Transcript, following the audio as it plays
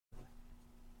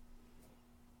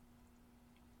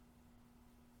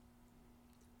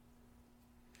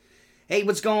Hey,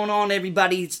 what's going on,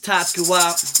 everybody? It's Tots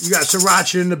Guwops. You got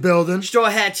Sriracha in the building.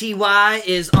 Strawhat Ty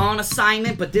is on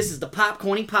assignment, but this is the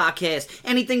Popcornie podcast.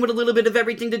 Anything with a little bit of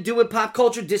everything to do with pop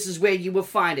culture, this is where you will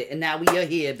find it. And now we are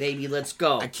here, baby. Let's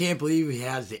go. I can't believe he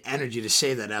has the energy to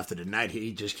say that after the night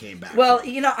he just came back. Well,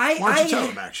 you know, Why don't you tell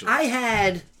him, actually? I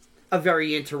had a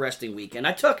very interesting weekend.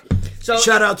 Shout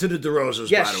out to the DeRozas,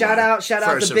 yeah, by the shout way.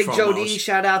 out First to Big and Joe foremost. D,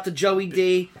 shout out to Joey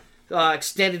D,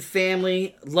 extended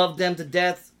family, love them to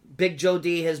death. Big Joe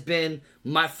D has been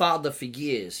my father for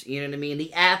years. You know what I mean?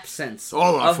 The absence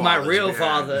of my real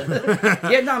father.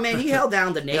 Yeah, no, man, he held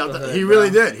down the neighborhood. He really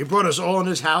did. He brought us all in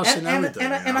his house and everything.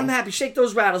 And I'm happy. Shake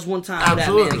those rattles one time.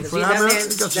 Absolutely. For that man,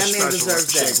 that man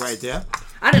deserves that. Shake right there.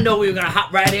 I didn't know we were going to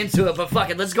hop right into it, but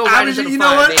fuck it. Let's go right into the fire, You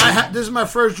know what? baby. This is my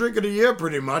first drink of the year,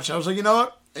 pretty much. I was like, you know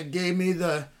what? It gave me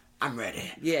the, I'm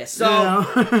ready. Yeah, so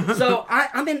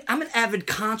I'm an avid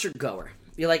concert goer.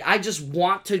 You're like, I just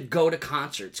want to go to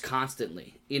concerts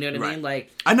constantly. You know what I mean?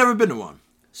 Like, I've never been to one.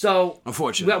 So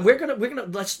unfortunately, we're gonna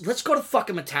let's go to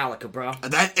fucking Metallica, bro.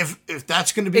 That if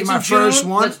that's gonna be it's my first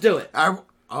one, let's do it.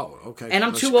 Okay. And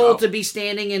I'm too old to be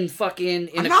standing in fucking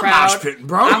in I'm a not crowd. mosh pitting,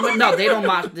 bro. No, they don't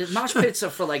mosh. Mosh pits are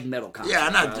for like metal concerts. Yeah,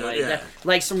 not like, yeah.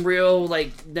 Like some real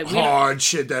hard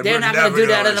shit that they're we're not never gonna do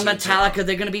that in a listen Metallica. to.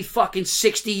 They're gonna be fucking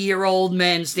 60-year-old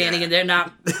men standing, and they're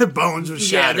not. Bones are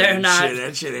shattered. Yeah, they're not. Shit.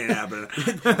 That shit ain't happening.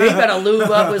 They better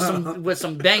lube up with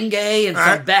some Bengay and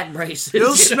some back braces.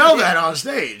 You'll smell that on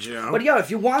stage, you know. But yo, if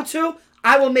you want to,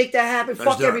 I will make that happen. Let's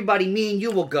Fuck do it. everybody. Me and you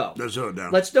will go. Let's do it,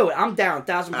 down. Let's do it. I'm down,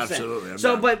 1,000%. Absolutely. I'm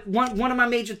so, down. but one of my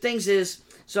major things is,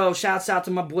 so shouts out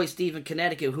to my boy Steve in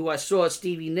Connecticut, who I saw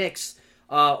Stevie Nicks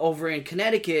over in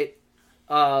Connecticut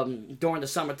during the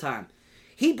summertime.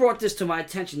 He brought this to my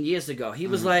attention years ago. He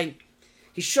was like,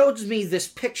 he showed me this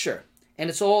picture, and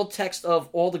it's all text of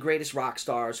all the greatest rock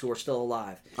stars who are still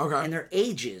alive. Okay. And their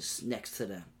ages next to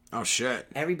them. Oh, shit.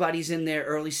 Everybody's in their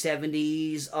early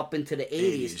 70s up into the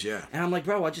 80s. Yeah. And I'm like,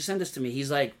 bro, why'd you send this to me?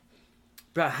 He's like,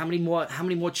 bro, how many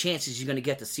more chances you gonna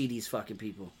get to see these fucking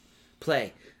people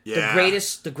play? Yeah. The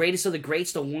greatest of the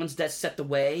greats, the ones that set the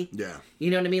way. Yeah. You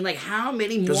know what I mean? Like, how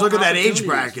many more? Because look at that age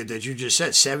bracket that you just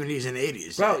said, 70s and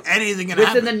 80s. Bro, anything can within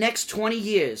happen. the next 20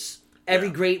 years, every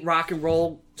great rock and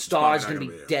roll star is gonna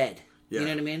be dead. Yeah. You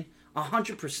know what I mean?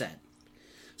 100%.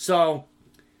 So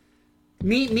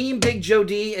Me and Big Joe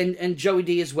D and Joey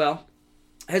D as well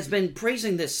has been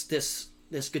praising this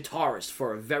guitarist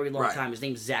for a very long time. His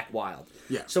name's Zakk Wylde.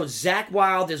 Yeah. So Zakk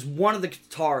Wylde is one of the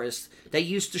guitarists that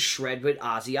used to shred with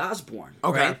Ozzy Osbourne.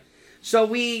 Okay. Right? So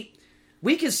we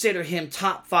consider him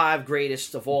top 5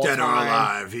 greatest of all time. Dead or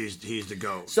alive, he's the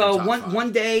GOAT. So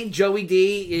one day Joey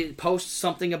D posts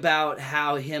something about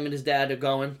how him and his dad are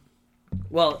going.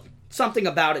 Well, something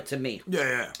about it to me.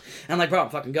 Yeah. And I'm like, bro, I'm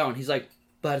fucking going. He's like,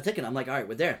 bought a ticket. I'm like, all right,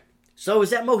 we're there. So it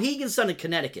was at Mohegan Sun in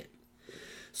Connecticut.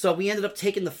 So we ended up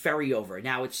taking the ferry over.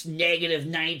 Now it's negative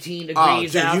 19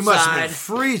 degrees outside. You must have been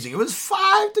freezing. It was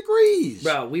 5 degrees.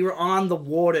 Bro, we were on the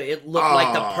water. It looked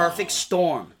like the perfect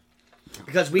storm.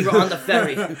 Because we were on the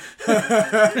ferry. We were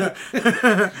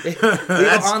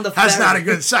on the ferry. That's not a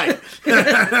good sight.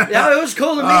 Yeah, it was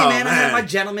cool to me, man. I had my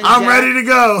gentleman I'm jacket. ready to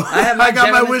go. I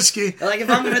got my whiskey. Like,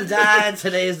 if I'm going to die,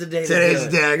 today is the day. Today's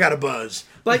the day. I got a buzz.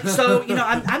 But, so, you know,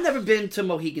 I've never been to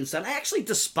Mohegan Sun. I actually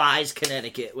despise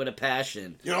Connecticut with a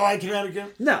passion. You don't like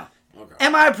Connecticut? No. Okay.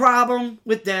 And my problem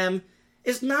with them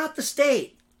is not the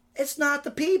state. It's not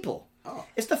the people. Oh.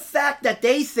 It's the fact that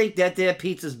they think that their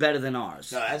pizza's better than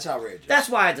ours. No, that's outrageous. That's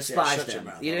why I despise shut your them.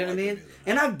 mouth. You know I what I don't mean? like them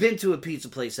either. And I've been to a pizza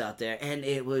place out there, and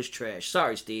it was trash.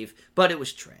 Sorry, Steve, but it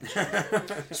was trash.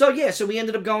 So we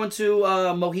ended up going to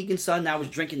Mohegan Sun. I was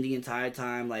drinking the entire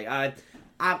time. Like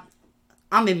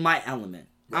I'm in my element.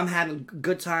 I'm having a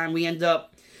good time. We end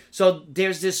up. So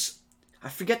there's this. I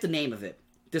forget the name of it.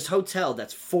 This hotel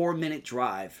that's 4-minute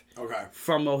drive. Okay.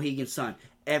 From Mohegan Sun.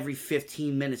 Every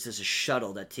 15 minutes is a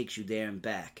shuttle that takes you there and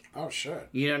back. Oh, shit.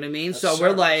 You know what I mean? That's so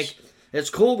we're like,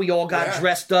 it's cool. We all got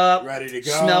dressed up. Ready to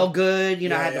go. Smell good. You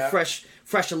know, I had the fresh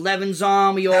 11s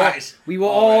on. We were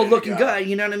all looking good.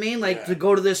 You know what I mean? Like, to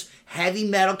go to this heavy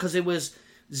metal, because it was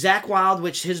Zakk Wylde,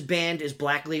 which his band is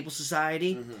Black Label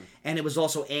Society, and it was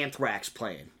also Anthrax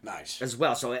playing. Nice. As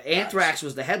well. So Anthrax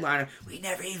was the headliner. We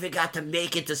never even got to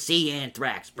make it to see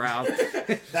Anthrax, bro.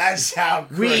 That's how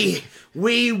great.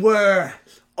 We were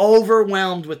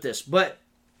overwhelmed with this. But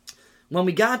when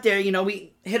we got there, you know,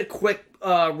 we hit a quick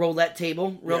roulette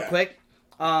table real quick.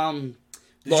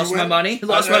 Lost my money.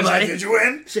 Did you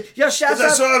win? Yo, shout out. I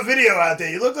saw a video out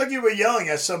there. You look like you were yelling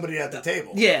at somebody at the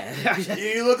table. Yeah.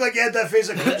 You look like you had that face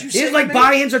like, could you say Here's like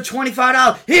buy-ins are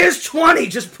 $25. Here's 20.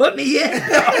 Just put me in.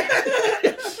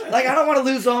 Like, I don't want to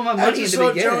lose all my money I in just the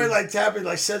saw beginning. Joey like tapping,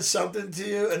 like said something to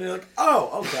you, and you're like,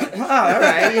 oh, okay. Oh, all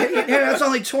right. Yeah, it's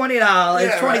only $20.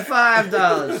 Yeah,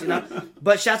 $25, you know.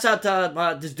 But shouts out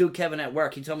to this dude Kevin at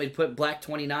work. He told me to put Black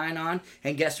 29 on,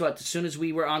 and guess what? As soon as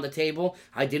we were on the table,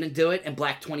 I didn't do it, and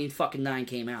Black 29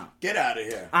 came out. Get out of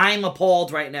here. I'm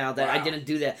appalled right now that I didn't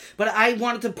do that. But I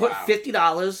wanted to put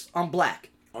 $50 on Black.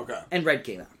 Okay. And Red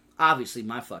came out. Obviously,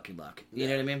 my fucking luck. You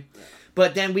know what I mean? Yeah.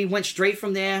 But then we went straight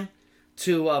from there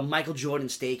to Michael Jordan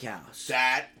Steakhouse.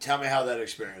 Tell me how that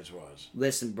experience was.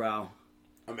 Listen, bro.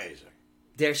 Amazing.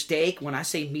 Their steak, when I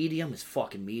say medium, is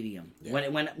fucking medium. Yeah.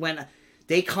 When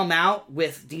they come out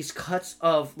with these cuts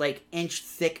of like inch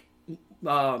thick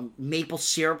maple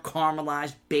syrup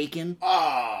caramelized bacon.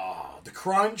 Oh, the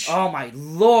crunch. Oh my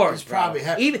lord, it's probably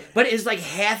but it's like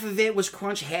half of it was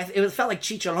crunch, half it felt like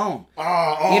chicharron.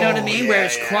 Oh, you know what I mean? Yeah, where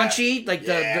it's crunchy, like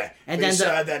the and then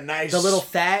that nice, the little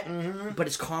fat, but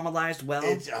it's caramelized well.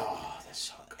 That's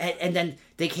so good. And then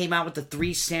they came out with the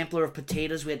 3 sampler of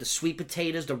potatoes. We had the sweet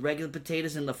potatoes, the regular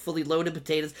potatoes, and the fully loaded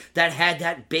potatoes that had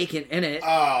that bacon in it.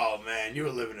 Oh man, you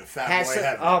were living in fat boy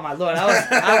heaven. Oh my lord,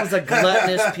 I was a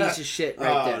gluttonous piece of shit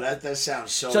right there. That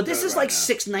sounds so. So this is like now.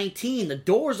 619. The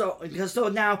doors are because so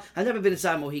now I've never been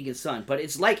inside Mohegan Sun, but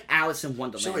it's like Alice in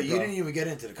Wonderland. So wait, you didn't even get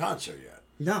into the concert yet?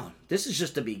 No, this is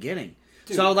just the beginning.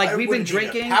 Dude, so like we've been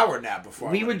drinking. A power nap before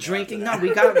we were drinking. No,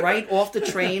 we got right off the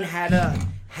train.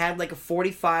 Had like a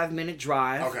 45-minute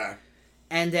drive. Okay.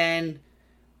 And then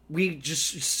we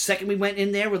just, second we went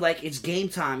in there, we're like, it's game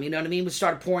time, you know what I mean? We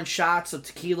started pouring shots of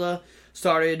tequila,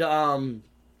 started,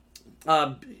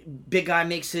 big guy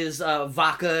makes his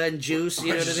vodka and juice, you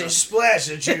know what I mean? A splash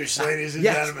of juice, ladies and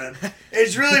gentlemen.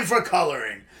 It's really for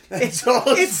coloring. That's all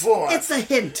it's for. It's a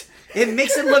hint. It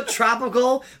makes it look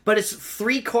tropical, but it's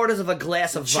 3/4 of a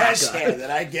glass of vodka. Chest hair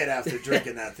that I get after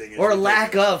drinking that thing. Or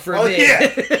lack of for me.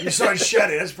 Yeah. You start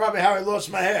shedding. That's probably how I lost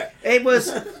my hair. It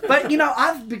was, but you know,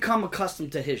 I've become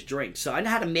accustomed to his drink, so I know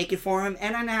how to make it for him,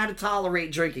 and I know how to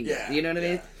tolerate drinking it. You know what I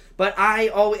mean? But I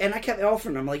kept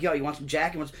offering him. I'm like, yo, you want some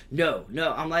Jack? He wants, no.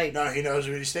 I'm like, no, he knows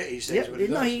what he stays. He stays what he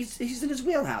does. No, he's in his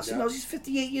wheelhouse. He knows he's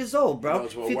 58 years old, bro.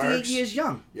 58 years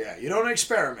young. Yeah, you don't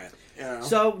experiment. You know?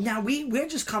 So now we're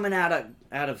just coming out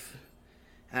of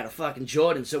fucking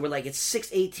Jordan. So we're like, it's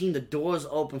 6:18. The doors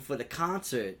open for the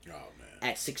concert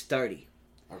at 6:30.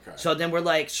 Okay. So then we're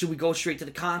like, should we go straight to the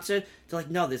concert? They're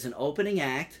like, no, there's an opening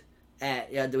act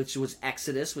which was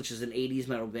Exodus, which is an 80s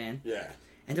metal band. Yeah.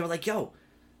 And they were like, yo,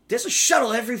 there's a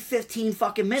shuttle every 15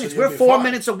 fucking minutes. So we're 4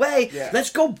 minutes away. Yeah.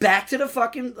 Let's go back to the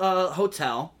fucking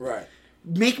hotel. Right.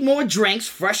 Make more drinks,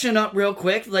 freshen up real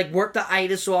quick, like work the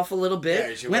itis off a little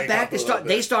bit. Went back.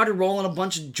 They started rolling a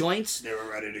bunch of joints. They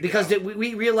were ready to because go.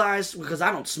 We realized, because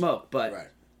I don't smoke, but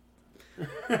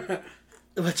right.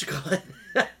 what you call it?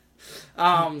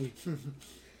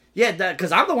 Yeah,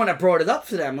 because I'm the one that brought it up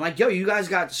to them. I'm like, yo, you guys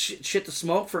got shit to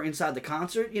smoke for inside the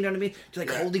concert? You know what I mean? They're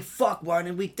like, holy fuck, why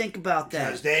didn't we think about that?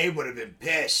 Because they would have been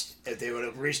pissed if they would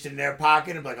have reached in their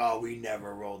pocket and be like, oh, we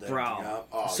never rolled anything up.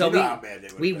 Oh, so you know how mad they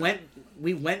would have been.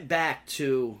 We went back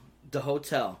to the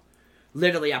hotel.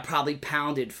 Literally, I probably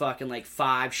pounded fucking like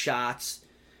 5 shots.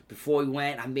 Before we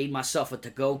went, I made myself a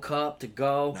to-go cup to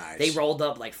go. Nice. They rolled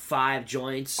up like 5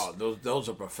 joints. Oh, those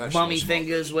are professional. Mummy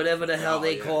fingers, whatever the hell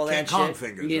they call that shit.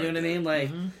 Fingers, you know what I mean? Like,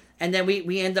 and then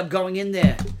we end up going in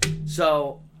there.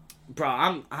 So, bro,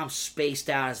 I'm spaced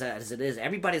out as it is.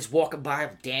 Everybody's walking by,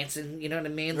 I'm dancing. You know what I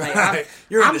mean? Like,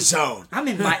 you're in the zone. I'm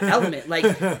in my element. Like,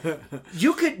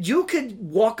 you could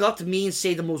walk up to me and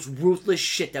say the most ruthless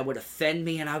shit that would offend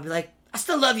me, and I'd be like, I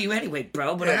still love you anyway,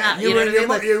 bro, but I'm not. You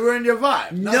ruined your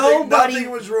vibe. Nothing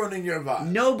was ruining your vibe.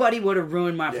 Nobody would have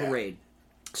ruined my parade.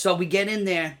 So we get in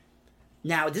there.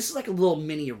 Now, this is like a little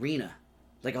mini arena.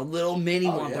 Like a little mini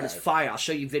one, but it's fire. I'll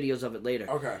show you videos of it later.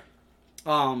 Okay.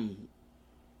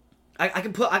 I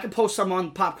can post some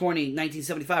on Popcornie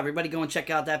 1975. Everybody go and check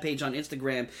out that page on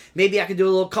Instagram. Maybe I could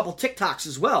do a couple TikToks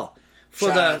as well.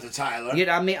 Shout out to Tyler. You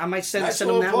know, I might send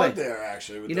them that way. way. There,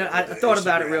 actually. You know, I thought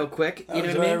about it real quick. You know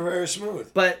what I mean? Very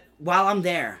smooth. But while I'm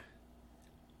there,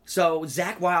 so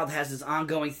Zakk Wylde has this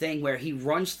ongoing thing where he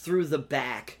runs through the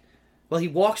back. Well, he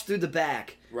walks through the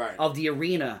back of the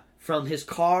arena from his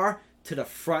car to the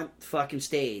front fucking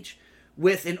stage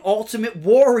with an Ultimate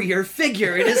Warrior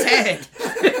figure in his hand.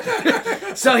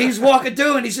 So he's walking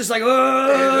through and he's just like,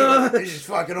 oh. He's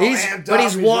fucking all amped up. But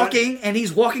he's walking and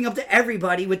he's walking up to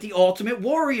everybody with the Ultimate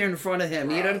Warrior in front of him.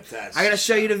 Bro, you know, I gotta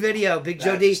show you the video, Big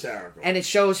Joe D. Hysterical. And it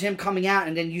shows him coming out,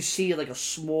 and then you see like a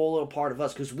small little part of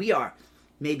us because we are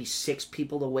maybe 6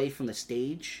 people away from the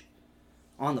stage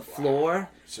on the floor.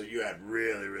 So you had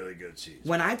really, really good seats.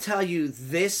 When I tell you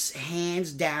this,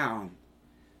 hands down,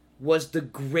 was the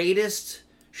greatest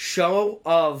show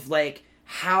of like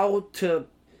how to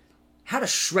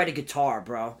shred a guitar,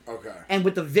 bro. Okay. And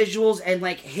with the visuals and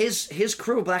like his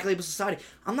crew, Black Label Society,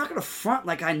 I'm not gonna front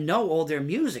like I know all their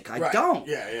music. I don't.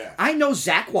 Yeah. I know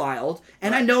Zakk Wylde,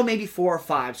 and I know maybe 4 or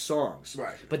 5 songs.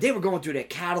 Right. But they were going through their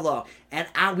catalog, and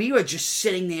we were just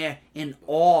sitting there in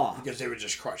awe. Because they were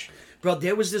just crushing it. Bro,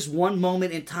 there was this one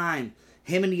moment in time,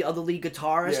 him and the other lead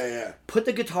guitarist put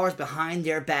the guitars behind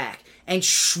their back and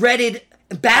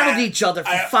battled each other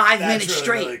for 5 minutes really,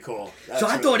 straight. Really cool. So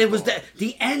I thought it was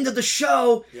the end of the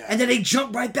show, and then they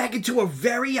jumped right back into a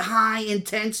very high,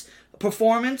 intense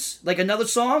performance, like another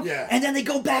song, and then they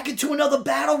go back into another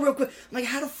battle real quick. I'm like,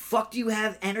 how the fuck do you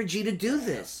have energy to do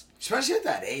this? Especially at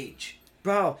that age.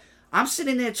 Bro, I'm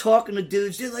sitting there talking to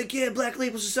dudes. They're like, yeah, Black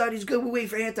Label Society's good. We're waiting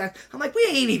for Anthrax. I'm like, we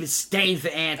ain't even staying for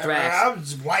Anthrax. I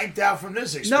was wiped out from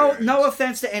this experience. No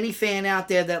offense to any fan out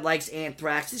there that likes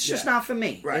Anthrax. It's just not for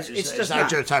me. Right. It's just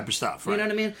not your type of stuff. Right? You know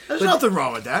what I mean? There's nothing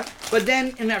wrong with that. But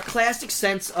then, in our classic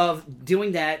sense of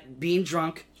doing that, being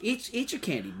drunk, eat your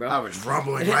candy, bro. I was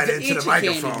rumbling right into the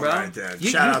microphone candy, right there.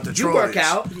 Shout out to Trolleys. You work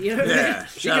out. You know what I mean?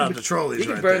 Shout out to Trolleys right there.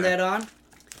 You can burn that on.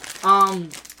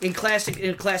 In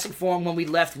classic form, when we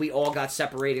left, we all got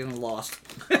separated and lost.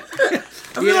 I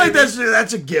feel like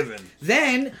that's a given.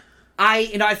 Then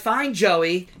I find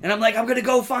Joey, and I'm like, I'm gonna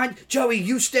go find Joey.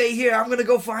 You stay here. I'm gonna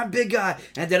go find Big Guy.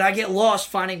 And then I get lost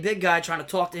finding Big Guy, trying to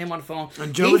talk to him on the phone.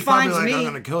 And Joey's probably like, I'm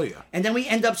gonna kill you. And then we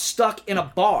end up stuck in a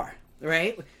bar,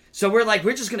 right? So we're like,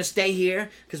 we're just gonna stay here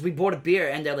because we bought a beer,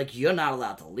 and they're like, you're not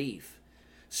allowed to leave.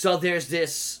 So there's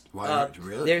this.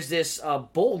 Really? There's this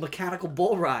mechanical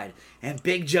bull ride, and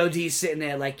Big Joe D's sitting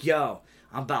there like, yo,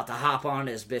 I'm about to hop on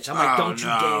this bitch. I'm like, don't you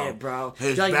dare, bro.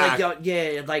 His like,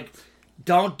 back.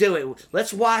 Don't do it.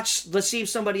 Let's see if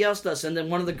somebody else does. And then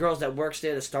one of the girls that works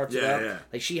there that starts it up,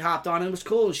 like she hopped on and it was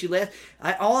cool. She laughed.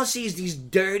 All I see is these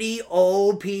dirty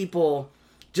old people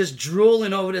just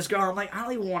drooling over this girl. I'm like, I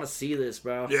don't even want to see this,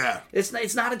 bro. Yeah.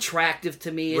 It's not attractive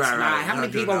to me. It's not. Right. How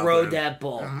many people rode that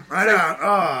bull? I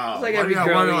know. It's like every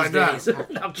girl these days.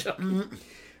 No, I'm joking.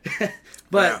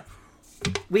 But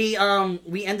we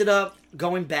ended up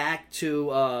going back to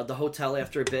the hotel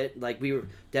after a bit. Like, we were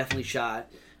definitely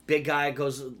shot. Big Guy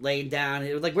goes laying down.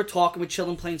 It was like we're talking, we're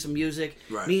chilling, playing some music.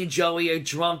 Right. Me and Joey are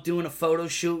drunk, doing a photo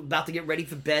shoot, about to get ready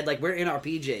for bed. Like, we're in our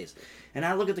PJs. And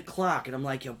I look at the clock, and I'm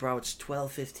like, yo, bro, it's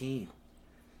 12:15.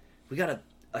 We got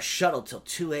a shuttle till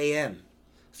 2 a.m.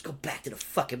 Let's go back to the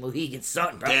fucking Mohegan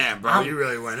Sun, bro. Damn, bro, you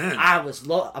really went in. I was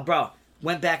bro.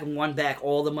 Went back and won back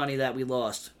all the money that we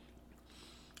lost.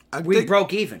 We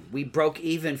broke even. We broke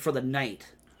even for the night.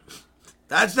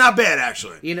 That's not bad,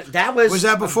 actually. You know, that was... Was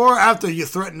that before or after you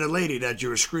threatened the lady that you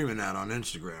were screaming at on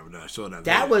Instagram? I saw that video.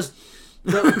 That was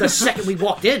the second we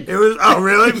walked in. It was... Oh,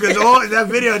 really? Because that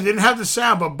video didn't have the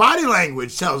sound, but body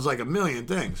language tells like a million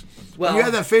things. Well, you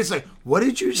had that face like, what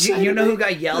did you say? You know who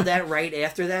got yelled at right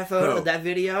after that photo, that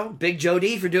video? Big Joe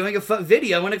D for doing a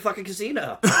video in a fucking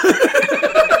casino.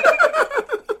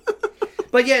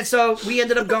 But yeah, so we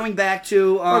ended up going back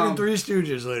to... fucking Three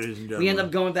Stooges, ladies and gentlemen. We ended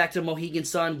up going back to Mohegan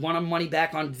Sun, won our money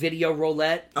back on video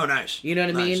roulette. Oh, nice. You know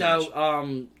what I mean?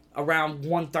 Nice. Around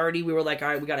 1:30, we were like, all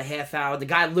right, we got a half hour. The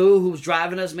guy, Lou, who was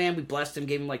driving us, man, we blessed him,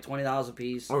 gave him like $20 a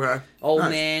piece. Okay. Old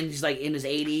man, he's like in his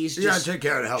 80s. You gotta take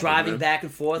care of the help. Driving back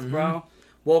and forth, bro.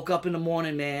 Woke up in the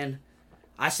morning, man.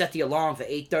 I set the alarm for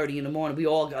 8:30 in the morning. We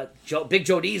all got... Big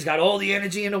Joe D's got all the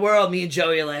energy in the world. Me and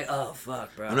Joey are like, oh,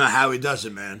 fuck, bro. I don't know how he does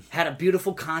it, man. Had a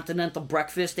beautiful continental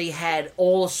breakfast. They had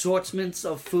all assortments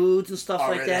of foods and stuff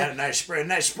like that. They had a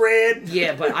nice spread.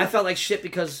 Yeah, but I felt like shit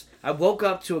because I woke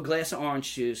up to a glass of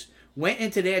orange juice, went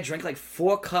into there, drank like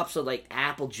 4 cups of like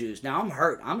apple juice. Now I'm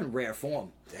hurt. I'm in rare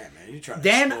form. Damn, man, you trying to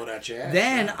explode out your ass.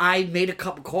 Then man. I made a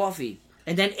cup of coffee.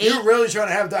 And then ate... You're really trying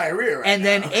to have diarrhea right and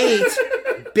now. then ate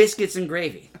biscuits and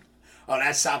gravy. Oh,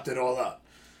 that sopped it all up.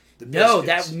 No,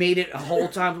 that made it a whole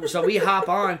time. So we hop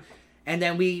on, and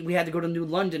then we had to go to New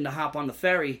London to hop on the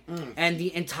ferry. And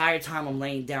the entire time I'm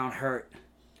laying down hurt.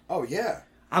 Oh, yeah.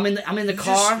 I'm in the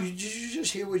car. Did you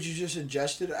just hear what you just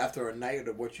ingested after a night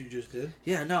of what you just did?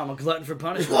 Yeah, no, I'm a glutton for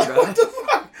punishment, bro. What the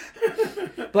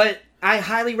fuck? But I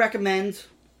highly recommend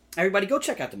everybody go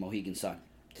check out the Mohegan Sun.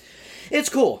 It's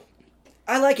cool.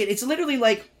 I like it. It's literally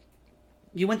like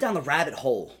you went down the rabbit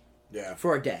hole. Yeah.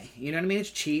 For a day. You know what I mean?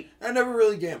 It's cheap. I never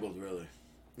really gambled, really.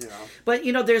 You know. But,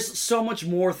 you know, there's so much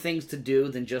more things to do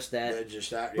than just that. Yeah,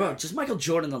 just that, yeah. Bro, just Michael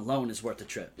Jordan alone is worth the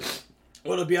trip.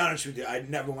 Well, to be honest with you, I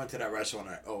never went to that restaurant.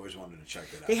 I always wanted to check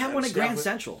it out. They have one at Grand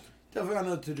Central. Definitely on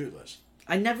the to-do list.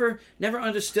 I never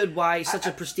understood why such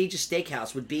a prestigious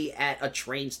steakhouse would be at a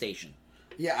train station.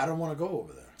 Yeah, I don't want to go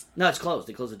over there. No, it's closed.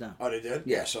 They closed it down. Oh, they did?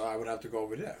 Yeah. So I would have to go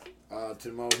over there to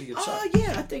the Mohegan Sun.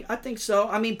 Yeah, I think so.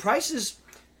 I mean, prices,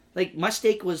 like, my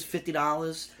steak was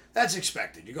 $50. That's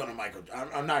expected. You're going to Michael.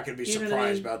 I'm not going to be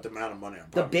surprised about the amount of money.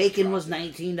 The bacon was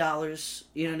 $19.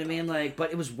 You know what I mean? Like,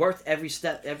 but it was worth every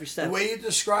step. The way you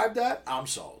described that, I'm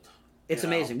sold. It's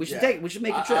amazing. We should We should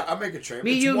make a trip. I'll make a trip.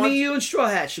 Me, you, and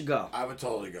Strawhat should go. I would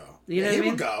totally go. You know what I mean? He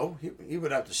would go. He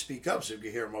would have to speak up so you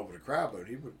could hear him over the crowd, but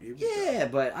he would yeah,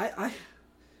 go. But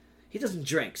he doesn't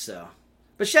drink, so.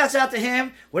 But shouts out to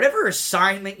him. Whatever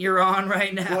assignment you're on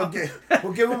right now.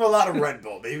 We'll give him a lot of Red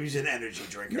Bull. Maybe he's an energy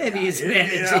drinker. Maybe he's an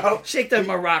energy. You know? Shake the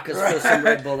maracas for some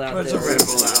Red Bull out there. Put some Red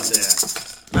Bull out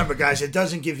there. Remember, guys, it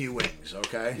doesn't give you wings,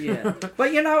 okay? Yeah.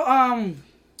 But,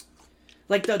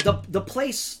 like the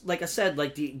place, like I said,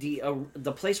 like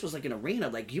the place was like an arena.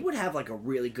 Like you would have like a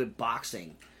really good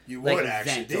boxing. You would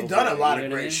actually. They've done a lot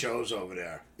of great shows over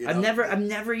there. I've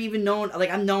never even known. Like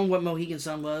I've known what Mohegan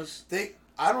Sun was.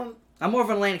 I'm more of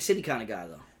an Atlantic City kind of guy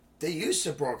though. They used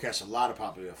to broadcast a lot of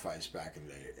popular fights back in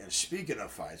the day. And speaking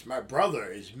of fights, my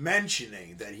brother is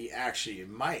mentioning that he actually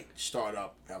might start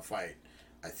up a fight,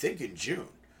 I think in June.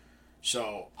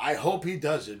 So I hope he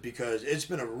does it because it's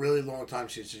been a really long time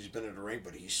since he's been in the ring,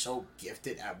 but he's so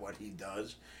gifted at what he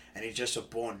does, and he's just a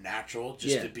born natural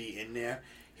to be in there.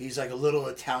 He's like a little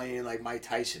Italian, like Mike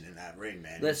Tyson in that ring,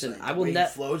 man. Listen, like, I will he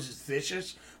flows is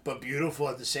vicious but beautiful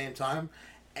at the same time,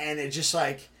 and it's just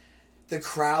like the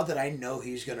crowd that I know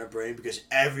he's gonna bring because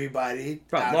everybody.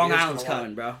 Bro, Long Island's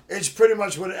coming, bro. It's pretty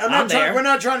much what we're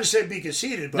not trying to say be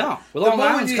conceited, but no, Long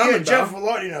Island's coming, bro. Jeff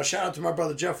Velarde, shout out to my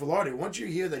brother Jeff Velarde. Once you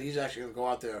hear that he's actually gonna go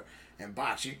out there and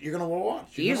box, you're gonna want to watch.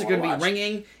 He is gonna be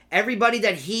ringing everybody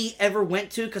that he ever went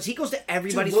to because he goes to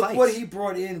everybody's fights. Look what he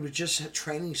brought in with just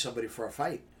training somebody for a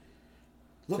fight.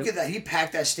 Look at that. He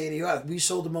packed that stadium out. We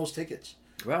sold the most tickets.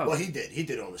 Bro. Well, he did. He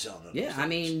did all the selling. Yeah, I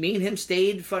mean, me and him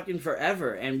stayed fucking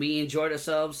forever, and we enjoyed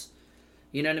ourselves.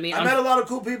 You know what I mean? I met a lot of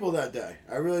cool people that day.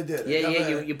 I really did.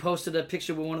 Yeah. You posted a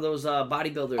picture with one of those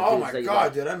bodybuilders. Oh my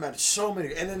god, dude! I met so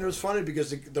many, and then it was funny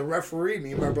because the referee,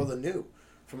 me and my brother knew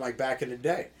from like back in the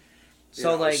day.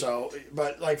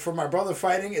 But like for my brother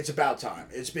fighting, it's about time.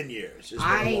 It's been years. It's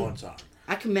been a long time.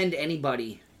 I commend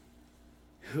anybody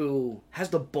who has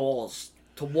the balls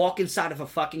to walk inside of a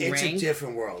fucking ring. It's a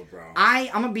different world, bro. I'm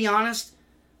gonna be honest.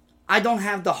 I don't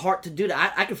have the heart to do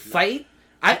that. I could fight.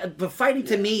 But fighting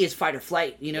to me is fight or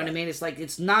flight. You know what I mean? It's like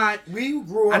it's not. We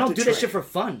grew up. I don't do this shit for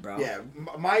fun, bro. Yeah,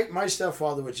 my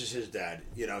stepfather, which is his dad.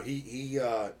 He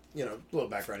a little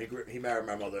background. He married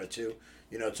my mother too.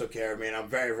 Took care of me, and I'm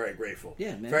very, very grateful.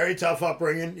 Yeah, man. Very tough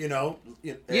upbringing.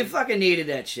 You fucking needed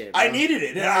that shit, bro. I needed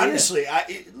it. And honestly,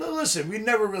 listen. We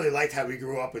never really liked how we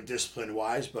grew up with discipline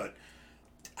wise, but.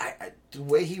 The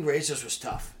way he raised us was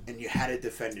tough, and you had to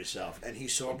defend yourself. And he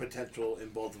saw potential in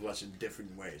both of us in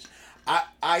different ways.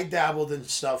 I dabbled in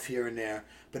stuff here and there,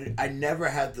 but I never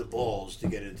had the balls to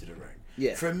get into the ring.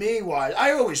 Yeah. For me,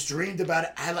 I always dreamed about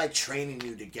it. I like training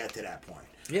you to get to that point.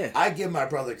 Yeah. I give my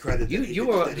brother credit.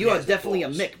 You are definitely a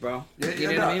Mick, bro. You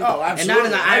know what I mean? Oh, absolutely. And not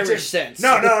in the Irish sense.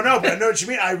 No, but I know what you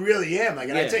mean. I really am. Like,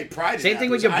 and I take pride in that. Same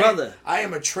thing with your brother. I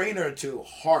am a trainer to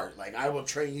heart. Like, I will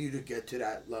train you to get to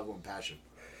that level of passion.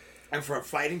 And for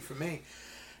fighting, for me,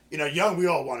 young, we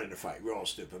all wanted to fight. We were all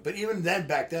stupid. But even then,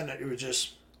 back then, it was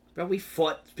just... Bro, we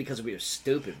fought because we were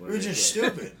stupid. We were just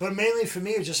stupid. But mainly for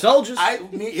me, it was just... Soldiers. Oh,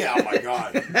 my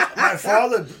God. My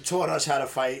father taught us how to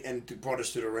fight and brought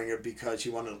us to the ringer because he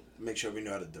wanted to make sure we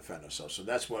knew how to defend ourselves. So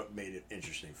that's what made it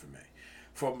interesting for me.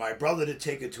 For my brother to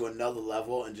take it to another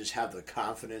level and just have the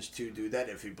confidence to do that,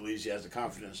 if he believes he has the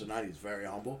confidence or not, he's very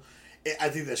humble. I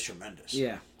think that's tremendous.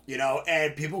 Yeah.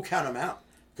 And people count him out.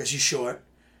 Because he's short,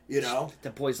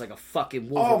 That boy's like a fucking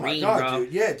Wolverine, oh my God, bro.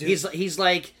 Dude. Yeah, dude. He's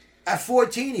like... At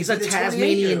 14, he's a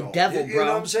Tasmanian devil, bro. You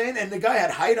know what I'm saying? And the guy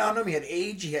had height on him, he had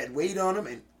age, he had weight on him,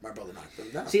 and my brother knocked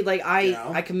him down. See, like,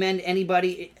 I commend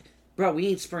anybody... Bro, we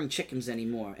ain't spring chickens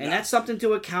anymore. And that's something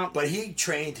to account... But he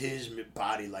trained his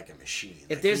body like a machine.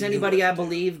 If there's anybody I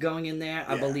believe going in there,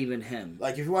 I believe in him.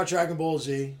 Like, if you watch Dragon Ball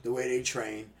Z, the way they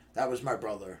train... That was my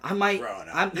brother. I might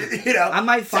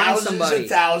find thousands somebody. And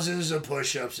thousands of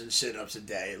push-ups and sit-ups a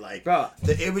day. Like, bro,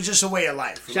 it was just a way of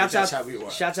life. That's how we were.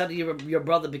 Shouts out to your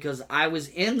brother because I was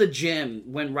in the gym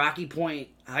when Rocky Point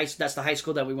that's the high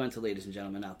school that we went to, ladies and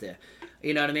gentlemen out there.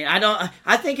 You know what I mean?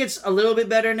 I think it's a little bit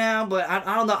better now, but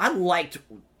I don't know. I liked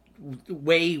the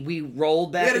way we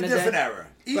rolled back in the day. We had a different era.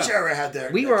 Each era had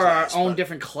their. We were class, our own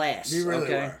different class. We really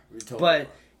okay? were. We totally were.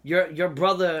 Your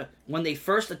brother, when they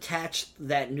first attached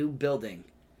that new building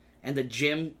and the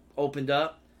gym opened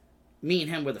up, me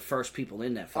and him were the first people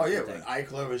in that fucking thing. When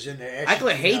Eichler was in there.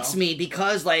 Eichler hates me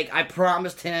because, like, I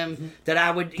promised him that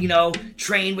I would,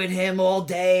 train with him all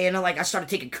day, and I started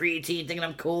taking creatine, thinking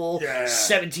I'm cool. Yeah.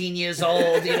 17 years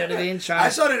old, you know what I mean?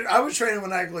 I was training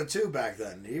with Eichler too back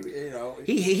then.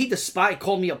 He despised,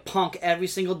 called me a punk every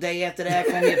single day after that,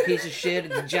 called me a piece of shit, a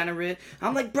degenerate.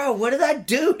 I'm like, bro, what did I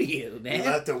do to you, man? You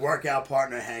let the workout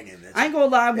partner hanging. I ain't gonna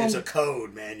lie. It's a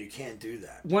code, man. You can't do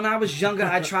that. When I was younger,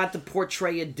 I tried to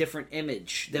portray a different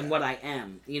image than what I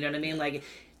am. You know what I mean? Like,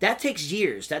 that takes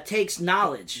years. That takes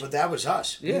knowledge. But that was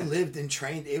us. Yeah. We lived and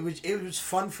trained. It was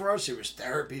fun for us. It was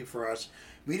therapy for us.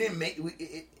 We didn't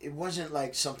it wasn't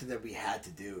like something that we had to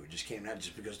do. It just came out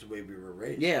just because of the way we were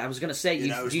raised. Yeah, I was gonna say, do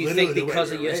you literally think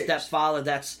because of your stepfather,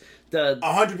 that's the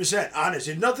 100% honest?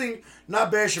 It's nothing,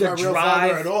 not bashing my real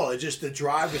father at all. It's just the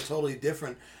drive was totally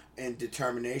different. And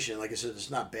determination, like I said,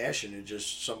 it's not bashing. It's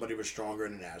just somebody was stronger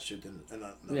in an attitude than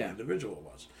another individual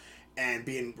was. And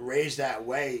being raised that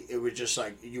way, it was just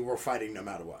like you were fighting no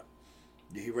matter what.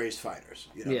 He raised fighters,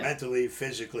 mentally,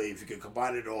 physically, if you could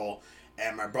combine it all.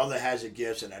 And my brother has a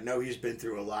gift, and I know he's been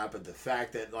through a lot, but the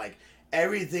fact that, like,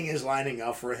 everything is lining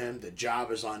up for him, the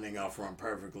job is lining up for him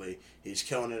perfectly. He's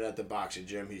killing it at the boxing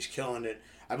gym. He's killing it.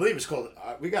 I believe it's called,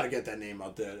 we got to get that name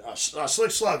out there,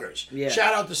 Slick Sluggers. Yeah.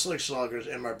 Shout out to Slick Sluggers.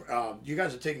 And you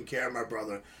guys are taking care of my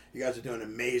brother. You guys are doing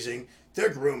amazing. They're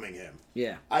grooming him.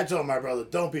 Yeah. I told my brother,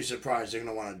 don't be surprised. They're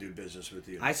going to want to do business with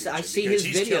you. I see his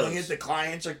he's videos. Killing it. The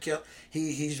clients are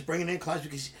he's bringing in clients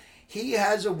because he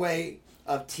has a way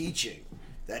of teaching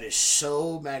that is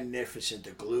so magnificent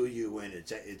to glue you in.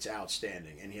 It's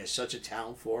outstanding. And he has such a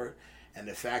talent for it. And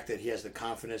the fact that he has the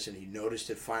confidence and he noticed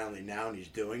it finally now and he's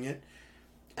doing it.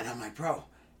 And I'm like, bro,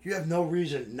 you have no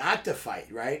reason not to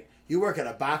fight, right? You work at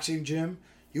a boxing gym.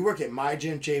 You work at my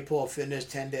gym, J. Paul Fitness,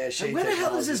 10-Dash. Where the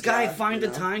hell does this guy find the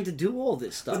time to do all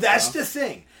this stuff? But that's the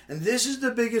thing. And this is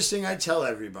the biggest thing I tell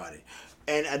everybody.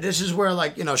 And this is where,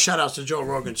 like, shout outs to Joe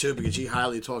Rogan, too, because he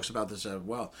highly talks about this as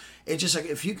well. It's just like,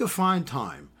 if you could find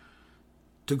time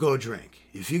to go drink,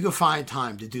 if you could find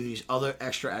time to do these other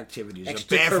extra activities,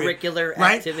 extracurricular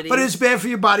activities, but it's bad for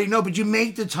your body. No, but you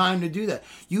make the time to do that.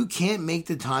 You can't make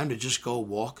the time to just go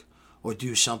walk or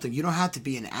do something. You don't have to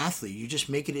be an athlete. You just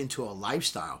make it into a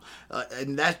lifestyle,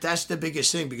 and that's the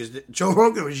biggest thing. Because Joe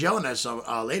Rogan was yelling at some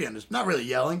lady, and it's not really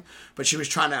yelling, but she was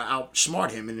trying to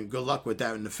outsmart him. And good luck with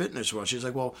that in the fitness world. She's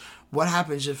like, well, what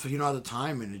happens if you don't have the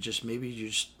time and it just maybe you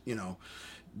just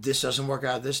this doesn't work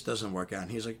out, this doesn't work out.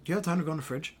 And he's like, do you have time to go in the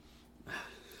fridge?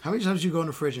 How many times do you go in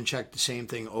the fridge and check the same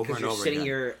thing over and over again? Because you're sitting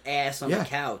your ass on the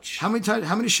couch. How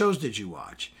many shows did you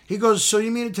watch? He goes, so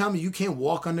you mean to tell me you can't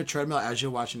walk on the treadmill as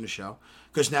you're watching the show?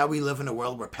 Because now we live in a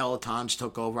world where Pelotons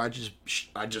took over. I just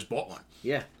bought one.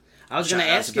 Yeah. I was going to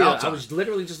ask you. I was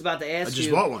literally just about to ask you. I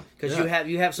just bought one. Because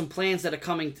you have some plans that are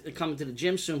coming to the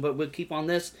gym soon, but we'll keep on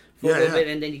this for a little bit,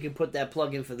 and then you can put that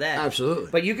plug in for that. Absolutely.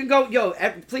 But you can go,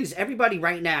 please, everybody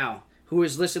right now who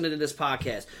is listening to this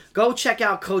podcast, go check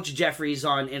out Coach Jeffries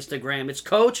on Instagram. It's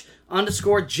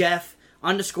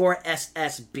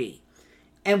Coach_Jeff_SSB.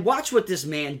 And watch what this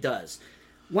man does.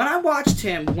 When I watched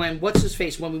him, when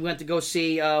we went to go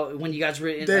see, when you guys were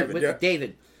in, with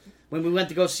David, when we went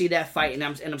to go see that fight, and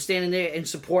I'm standing there in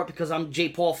support because I'm J.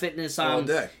 Paul Fitness. All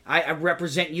day. I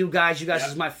represent you guys. You guys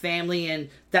is my family, and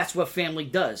that's what family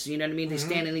does. You know what I mean? They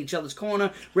stand in each other's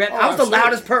corner. I was the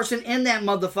loudest person in that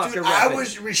motherfucker. Dude, I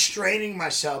was restraining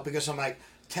myself because I'm like,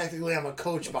 technically, I'm a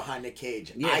coach behind the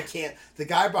cage. Yeah. I can't. The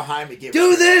guy behind me gave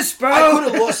do this, bro. I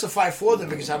could have lost the fight for them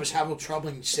because I was having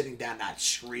trouble sitting down, not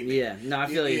screaming. Yeah, no, I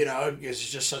feel you. It's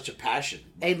just such a passion.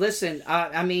 Hey, listen.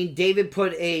 I mean, David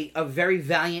put a very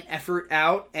valiant effort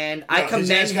out, and I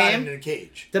commend him. Got him in the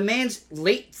cage. The man's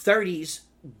late 30s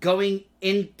going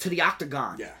into the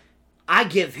octagon. Yeah. I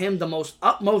give him the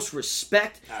utmost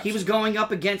respect. Absolutely. He was going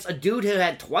up against a dude who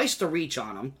had twice the reach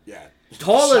on him. Yeah.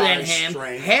 Taller than him.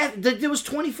 Strength. He was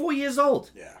 24 years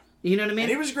old. Yeah. You know what I mean?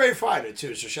 And he was a great fighter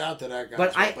too, so shout out to that guy.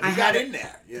 But he got in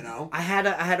there, I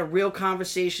had a real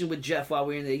conversation with Jeff while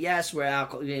we were in there. Yes, we're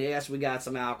alcohol. Yes, we got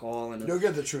some alcohol. You'll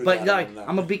get the truth. But I'm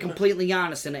gonna be completely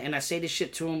honest, and I say this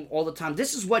shit to him all the time.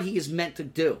 This is what he is meant to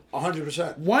do.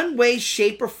 100%. One way,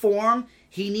 shape, or form,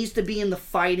 he needs to be in the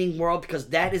fighting world because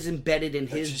that is embedded in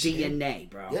his DNA,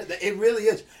 bro. Yeah, it really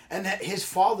is. And his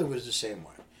father was the same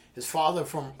way. His father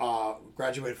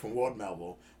graduated from Ward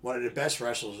Melville, one of the best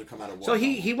wrestlers to come out of Ward. So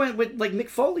he went with like Mick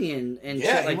Foley and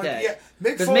shit like that. Yeah,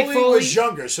 Mick Foley was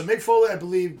younger. So Mick Foley, I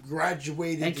believe,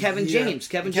 graduated. And Kevin James.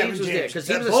 Kevin James was there because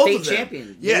he was a state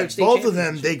champion. Yeah, both of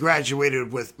them, they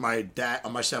graduated with my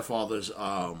stepfather's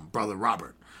brother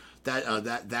Robert.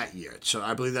 That year. So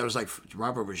I believe that was like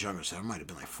Robert was younger, so that might have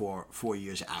been like four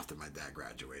years after my dad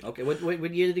graduated. Okay,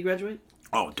 what year did he graduate?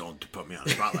 Oh, don't put me on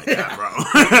the spot like that, bro.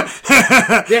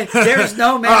 There's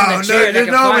no man in the chair that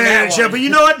can find that one. But you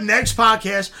know what? Next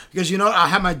podcast, because I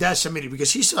have my dad send me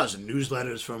because he still has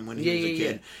newsletters from when he was a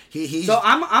kid. He's so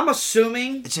I'm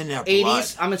assuming it's in their 80s. Blood.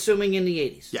 I'm assuming in the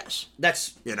 80s. Yes,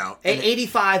 that's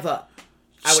 85 up.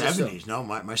 I would 70s. Assume. No,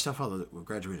 my stepfather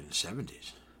graduated in the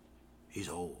 70s. He's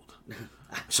old.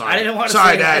 Sorry, I didn't want to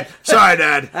Sorry, say Dad. that. Sorry,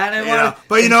 Dad. I didn't want to.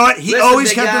 But you know what? He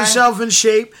always kept himself in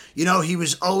shape. He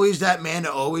was always that man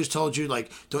that always told you,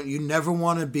 like, don't you never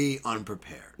want to be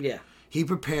unprepared. Yeah. He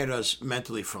prepared us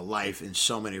mentally for life in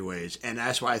so many ways, and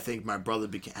that's why I think my brother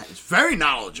is very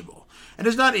knowledgeable. And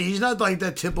he's not like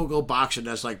that typical boxer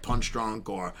that's like punch drunk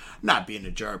or not being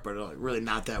a jerk, but like really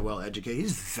not that well educated.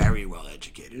 He's very well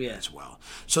educated as well.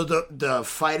 So the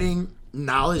fighting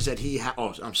knowledge that he had.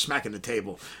 Oh, I'm smacking the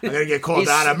table. I'm gonna get called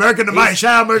out. American the Mike.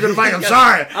 Shout out American the Mike. I'm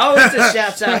sorry. Always a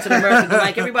shout out to the American the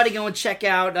Mike. Everybody go and check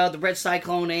out the Red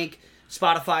Cyclone Inc.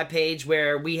 Spotify page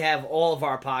where we have all of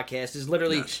our podcasts. There's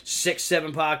literally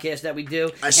 6-7 podcasts that we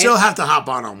do. I still have to hop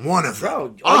on one of them.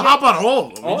 Bro, I'll hop on all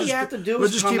of them. All you have to do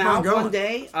is come out one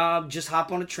day, just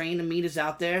hop on a train and meet us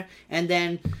out there. And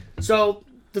then, so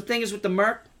the thing is with the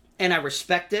Merc, and I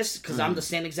respect this because I'm the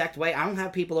same exact way. I don't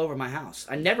have people over my house.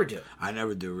 I never do. I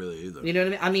never do really either. You know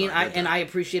what I mean? I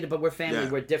appreciate it, but we're family. Yeah.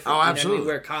 We're different. Oh, absolutely.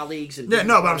 We're colleagues. And but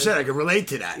I'm saying I can relate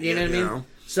to that. You know what I mean?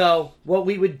 So what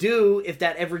we would do if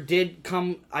that ever did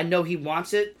come, I know he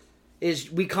wants it,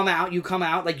 is we come out, you come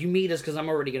out, like you meet us because I'm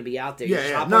already going to be out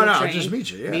there. I'll just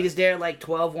meet you. Yeah. Meet us there at like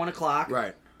 12, 1 o'clock.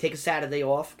 Right. Take a Saturday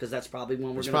off because that's probably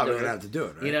when we're going to do it. Probably going to have to do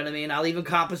it, right? You know what I mean? I'll even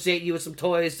compensate you with some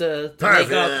toys to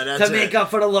make up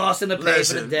for the loss in the pay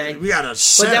for the day. We got to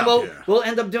set But then we'll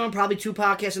end up doing probably 2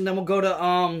 podcasts, and then we'll go to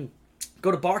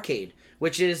Barcade,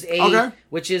 which is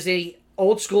a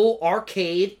old school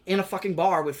arcade in a fucking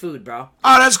bar with food, bro.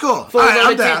 Oh, that's cool.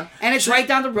 I'm down. And it's right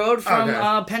down the road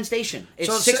from Penn Station.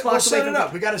 It's 6 blocks away. Set it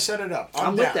up. We got to set it up.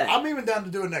 I'm down. With that. I'm even down to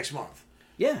do it next month.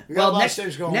 Yeah. Well,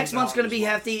 next month's going to be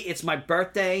hefty. It's my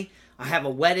birthday. I have a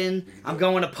wedding. I'm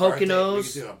going to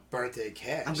Poconos. We can do a birthday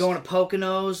cast. I'm going to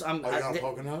Poconos. You going to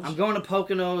Poconos? I'm going to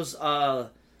Poconos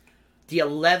the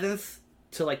 11th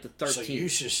to like the 13th. So you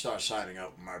should start signing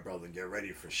up with my brother and get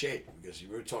ready for shape because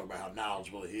we were talking about how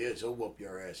knowledgeable he is. He'll whoop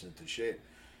your ass into shape.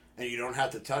 And you don't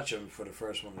have to touch him for the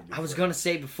first one. I was going to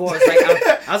say before, it's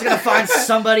like I was going to find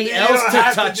somebody else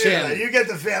to touch him. That. You get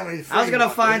the family. I was going to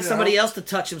find somebody else to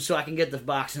touch him so I can get the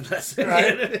boxing lesson.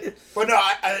 Right. But no,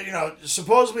 I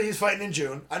supposedly he's fighting in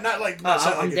June. I'm not like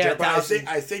a jerk, but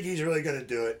I think he's really going to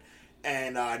do it.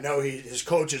 And I know his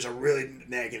coaches are really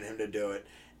nagging him to do it.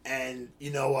 And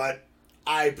you know what?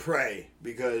 I pray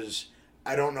because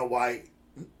I don't know why.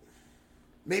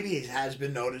 Maybe it has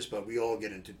been noticed, but we all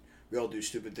do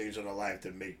stupid things in our life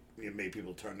that make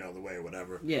people turn the other way or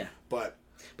whatever. Yeah. But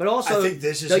also, I think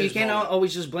this is so you can't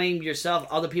always just blame yourself.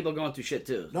 Other people are going through shit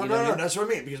too. No, that's what I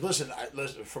mean. Because listen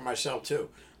for myself too.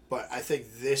 But I think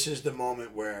this is the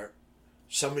moment where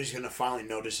somebody's going to finally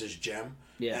notice his gem.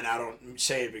 Yeah. And I don't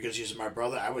say it because he's my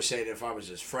brother. I would say it if I was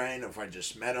his friend, if I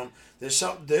just met him. There's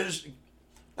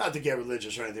not to get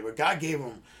religious or anything, but God gave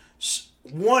him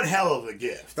one hell of a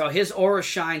gift. Bro, his aura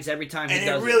shines every time he does it.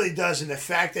 And it really does. And the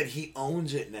fact that he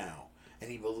owns it now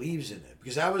and he believes in it.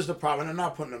 Because that was the problem. And I'm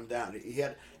not putting him down.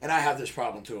 And I have this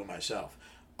problem too with myself.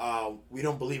 We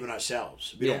don't believe in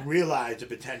ourselves. We don't realize the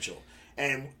potential.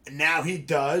 And now he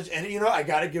does. And, I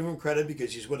got to give him credit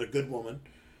because he's with a good woman.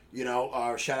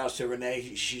 Shout outs to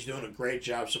Renee. She's doing a great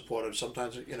job, supportive.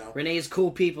 Sometimes, Renee's cool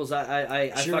peoples.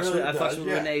 I fucks with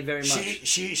Renee very much.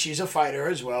 She's a fighter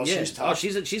as well. Yeah. She's tough. Oh,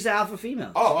 she's an alpha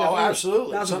female. Oh,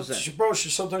 absolutely.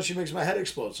 Sometimes she makes my head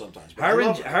explode. Sometimes.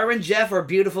 Her and Jeff are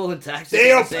beautiful and toxic.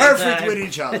 They are perfect with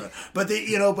each other. But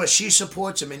but she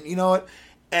supports him, and you know what?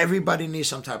 Everybody needs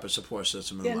some type of support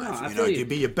system in life. It could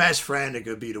be your best friend. It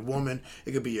could be the woman.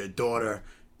 It could be your daughter.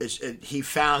 He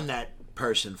found that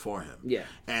person for him. Yeah.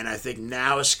 And I think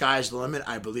now the sky's the limit.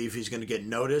 I believe he's going to get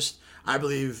noticed. I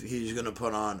believe he's going to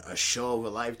put on a show of a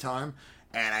lifetime.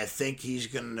 And I think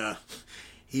his name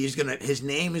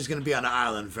is going to be on the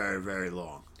island very, very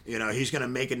long. He's going to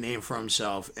make a name for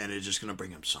himself, and it's just going to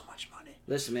bring him so much money.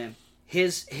 Listen, man,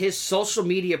 his social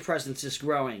media presence is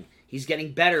growing. He's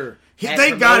getting better.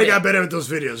 Thank God he got better at those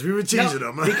videos. We were teasing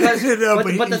him. Because,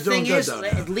 but the thing is,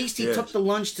 at least he took the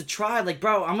lunge to try. Like,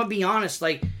 bro, I'm going to be honest.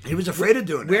 Like, he was afraid of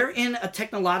doing it. We're in a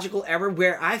technological era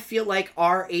where I feel like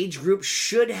our age group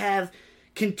should have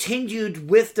continued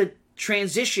with the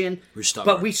transition,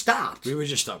 but we stopped. We were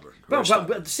just stubborn. Bro,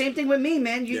 but the same thing with me,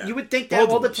 man. You would think that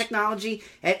all the technology...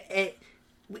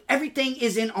 everything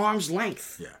is in arm's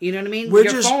length. Yeah. You know what I mean?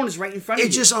 Your phone is right in front of you.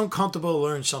 It's just uncomfortable to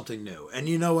learn something new. And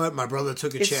you know what? My brother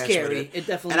took a chance scary. with it. It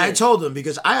definitely and is. I told him,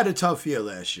 because I had a tough year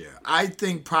last year. I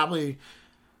think probably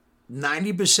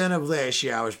 90% of last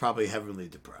year I was probably heavily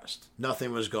depressed.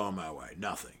 Nothing was going my way.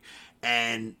 Nothing.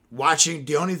 And watching,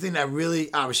 the only thing that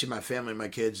really, obviously my family and my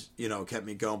kids, kept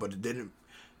me going, but it didn't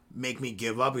make me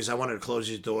give up, because I wanted to close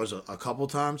these doors a couple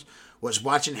times, was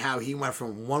watching how he went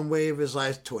from one way of his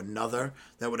life to another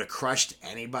that would have crushed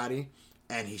anybody,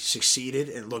 and he succeeded,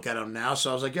 and look at him now.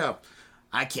 So I was like, yo,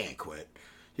 I can't quit.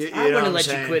 I wouldn't let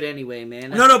you quit anyway,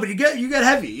 man. No, but you get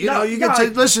heavy.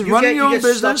 Listen, running your own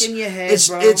business, stuck in your head,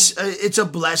 it's a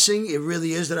blessing. It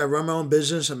really is that I run my own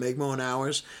business and make my own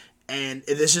hours. And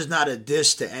this is not a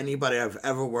diss to anybody I've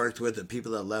ever worked with, the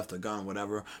people that left or gone,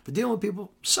 whatever. But dealing with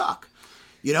people suck.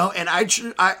 And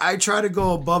I try to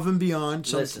go above and beyond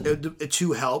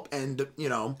to help, and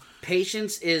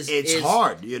patience is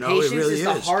hard. Patience it really is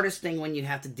the hardest thing when you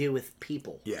have to deal with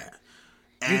people. Yeah,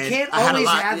 and you can't always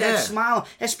have that smile,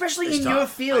 especially in your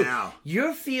field.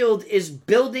 Your field is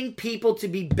building people to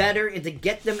be better and to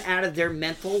get them out of their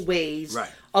mental ways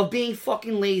of being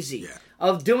fucking lazy,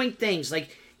 of doing things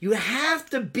like you have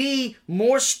to be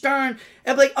more stern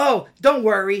and be like, oh, don't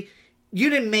worry. You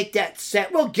didn't make that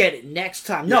set. We'll get it next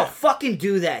time. No, fucking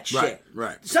do that shit.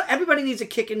 Right. So everybody needs a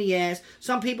kick in the ass.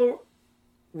 Some people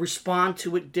respond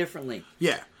to it differently.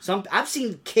 Yeah. I've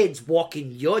seen kids walk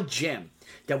in your gym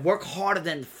that work harder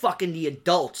than fucking the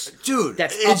adults. Dude,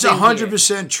 it's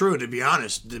 100% true, to be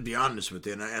honest with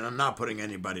you. And I'm not putting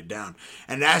anybody down.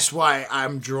 And that's why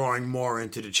I'm drawing more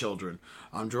into the children.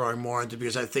 I'm drawing more into,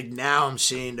 because I think now I'm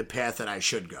seeing the path that I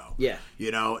should go. Yeah.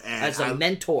 And as a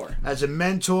mentor. As a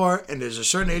mentor, and there's a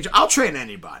certain age, I'll train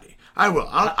anybody. I will.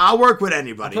 I'll work with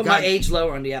anybody. I'll put my age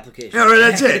lower on the application.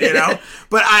 That's it,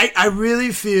 But I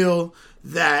really feel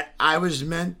that I was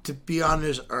meant to be on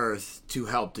this earth to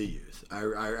help the youth.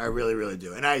 I really, really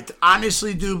do. And I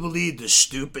honestly do believe the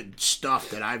stupid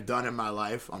stuff that I've done in my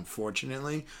life,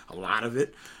 unfortunately, a lot of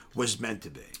it, was meant to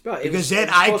be. Bro, because then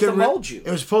I could mold you. It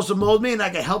was supposed to mold me, and I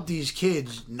could help these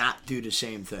kids not do the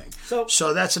same thing.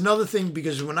 So that's another thing,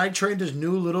 because when I trained this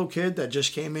new little kid that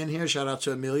just came in here, shout out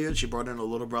to Amelia, she brought in a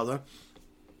little brother,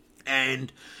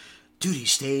 and dude, he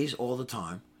stays all the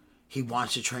time. He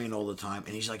wants to train all the time,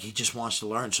 and he just wants to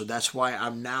learn. So that's why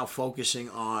I'm now focusing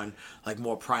on like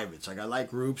more privates. Like I like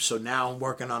groups, so now I'm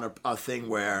working on a thing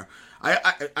where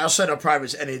I'll set up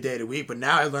privates any day of the week. But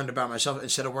now I learned about myself,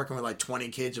 instead of working with like 20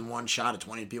 kids in one shot or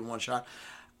 20 people in one shot,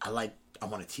 I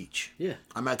want to teach. Yeah.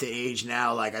 I'm at the age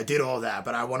now, like I did all that,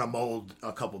 but I want to mold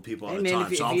a couple people at a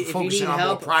time. So I'm focusing on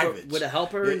more privates. With a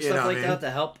helper and stuff like that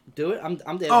to help do it,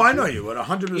 I'm there. Oh, I know you would,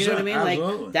 100%. You know what I mean?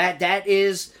 Absolutely. Like that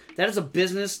is a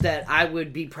business that I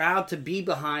would be proud to be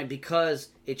behind, because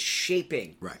it's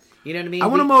shaping. Right. You know what I mean? I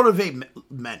want to motivate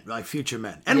men, like future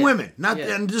men and women.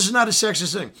 And this is not a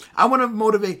sexist thing. I want to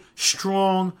motivate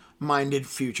strong-minded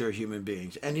future human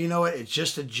beings. And you know what? It's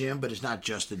just a gym, but it's not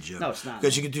just a gym. No, it's not.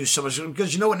 Because you can do so much.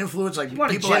 Because you know what influence, like, you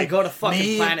want people a gym, like go to fucking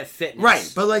me, Planet Fitness.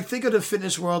 Right. But like, think of the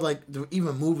fitness world, like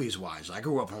even movies-wise. I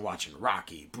grew up watching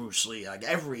Rocky, Bruce Lee, like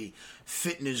every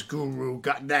fitness guru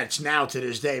that's now to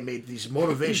this day made these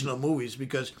motivational movies,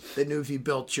 because they knew if you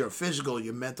built your physical,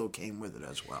 your mental came with it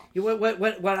as well.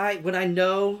 What I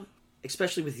know,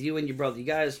 especially with you and your brother, you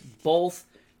guys both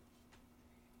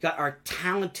are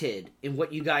talented in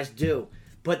what you guys do,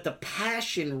 but the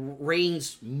passion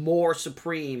reigns more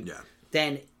supreme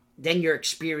than your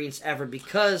experience ever,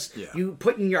 because you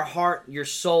putting your heart, your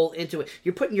soul into it.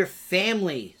 You're putting your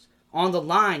family on the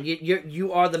line.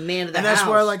 You are the man of the house. And that's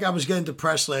where I was getting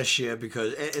depressed last year,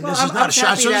 because this is not a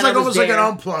shot. So it's like almost like an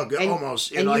unplug,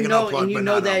 almost. Like an unplug, but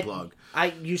not an unplug.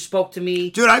 You spoke to me,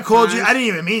 dude. I called you. I didn't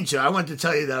even mean to. I went to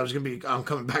tell you that I'm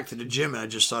coming back to the gym, and I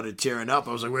just started tearing up.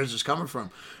 I was like, "Where's this coming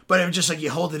from?" But it was just like you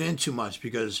hold it in too much,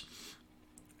 because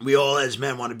we all as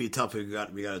men want to be tough. We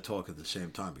got to talk at the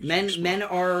same time. Men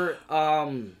are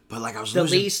but like I was the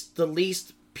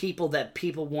least people that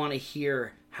people want to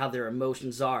hear how their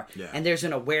emotions are. Yeah. And there's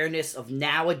an awareness of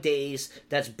nowadays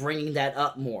that's bringing that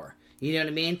up more. You know what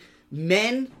I mean?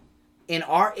 Men in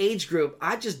our age group,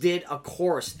 I just did a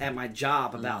course at my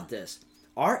job about this.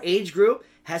 Our age group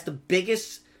has the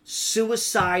biggest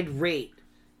suicide rate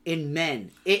in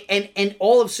men, and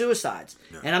all of suicides.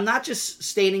 Yeah. And I'm not just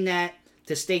stating that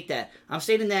to state that. I'm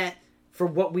stating that for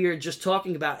what we are just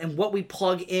talking about and what we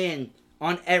plug in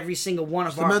on every single one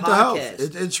of our mental podcasts.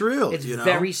 health. It's real. It's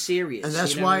very serious. And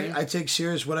that's why I take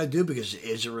serious what I do, because it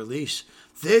is a release.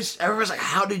 Everyone's like,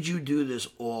 how did you do this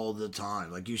all the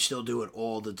time? Like, you still do it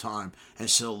all the time and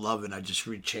still love it. I just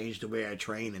changed the way I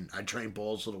train, and I train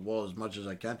balls to the wall as much as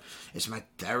I can. It's my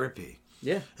therapy.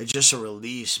 Yeah. It's just a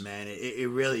release, man. It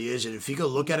really is. And if you can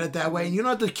look at it that way, and you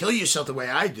don't have to kill yourself the way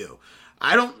I do.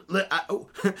 I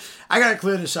gotta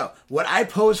clear this up. What I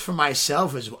post for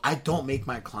myself is I don't make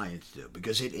my clients do,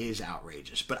 because it is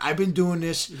outrageous. But I've been doing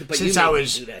this since I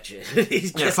was. Do that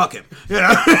shit. Yeah, fuck him. You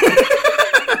know.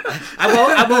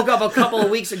 I woke up a couple of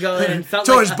weeks ago and felt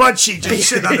tore like his butt cheek just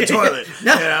sitting on the toilet.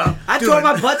 No, you know? I tore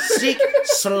my butt cheek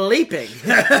sleeping.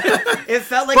 It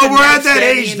felt like. But we're at that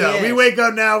age though. We wake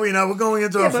up now. You know, we're going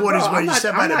into our 40s where you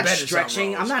step out of bed. I'm not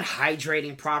stretching. I'm not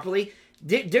hydrating properly.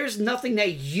 There's nothing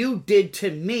that you did to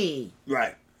me,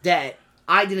 right, that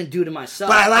I didn't do to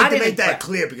myself. But I like to make that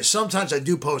clear, because sometimes I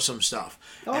do post some stuff,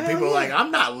 and people are like,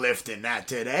 "I'm not lifting that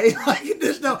today." Like,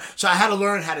 there's no. So I had to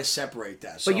learn how to separate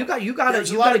that. So but you got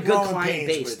a good client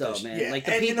base, though, man. Yeah. Like,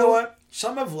 and people, you know what?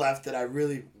 Some have left that I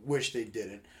really wish they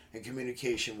didn't, and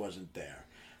communication wasn't there.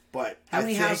 But how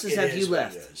many houses have you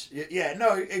left? Yeah,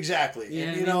 no, exactly. Yeah,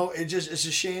 and, you know, it's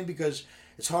a shame, because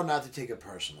it's hard not to take it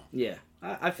personal. Yeah,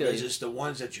 I feel it's just the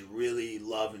ones that you really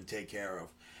love and take care of,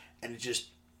 and it's just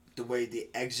the way the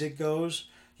exit goes.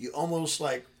 You almost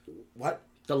like what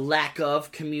the lack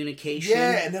of communication.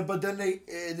 Yeah, and then but then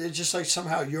it's just like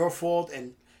somehow your fault,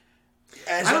 and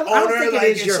as an owner, I don't think like,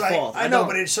 it is your fault. I know,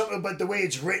 but it's something. But the way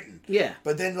it's written. Yeah.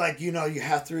 But then, like, you know, you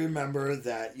have to remember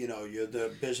that, you know, you're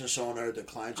the business owner, the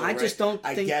client's owner. I just don't.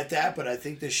 I get that, but I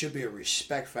think there should be a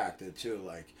respect factor too.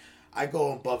 Like, I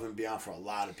go above and beyond for a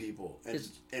lot of people, and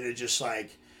it's just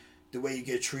like the way you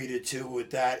get treated too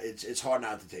with that. It's hard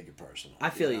not to take it personal. I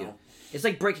feel you. It's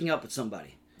like breaking up with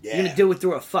somebody. Yeah. You're gonna do it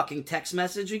through a fucking text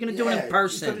message. You're gonna do it in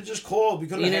person. You could have just called. We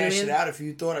could have hashed it out. If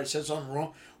you thought I said something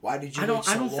wrong, why did you? I don't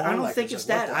think it's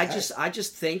that. I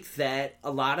just think that a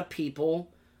lot of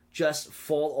people just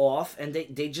fall off, and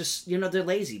they just, you know, they're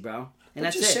lazy, bro. And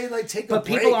that's just it. Say, like, take a but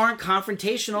break. People aren't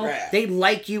confrontational. Right. They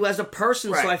like you as a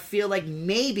person, right. So I feel like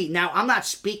maybe now I'm not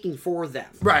speaking for them.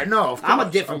 Right? No, of course, I'm a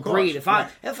different breed. If I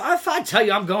tell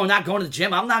you I'm not going to the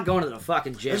gym, I'm not going to the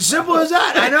fucking gym. As simple as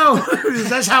that. I know.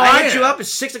 That's how I hit you up at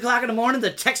 6 o'clock in the morning.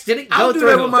 The text didn't go through. I'll do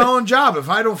that with my own job. If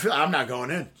I don't feel, I'm not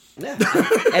going in. Yeah.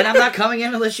 And I'm not coming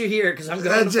in unless you're here, because I'm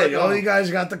going. That's it. All you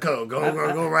guys got the code. Go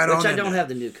right on. Which I don't have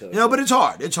the new code. You know, but it's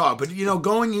hard. It's hard. But, you know,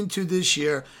 going into this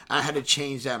year, I had to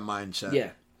change that mindset.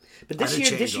 Yeah. But this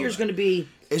year is going to be...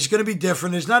 It's going to be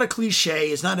different. It's not a cliche.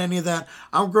 It's not any of that.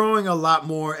 I'm growing a lot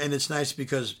more, and it's nice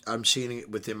because I'm seeing it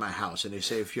within my house. And they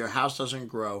say if your house doesn't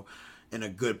grow in a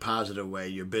good, positive way,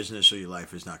 your business or your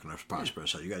life is not going to prosper.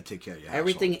 So you got to take care of your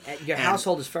everything. household. Your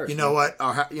household is first. You know what?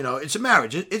 It's a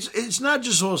marriage. It's not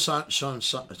just all sunshines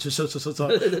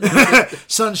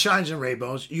and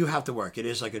rainbows. You have to work. It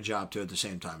is like a job too. At the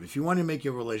same time, if you want to make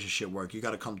your relationship work, you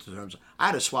got to come to terms. I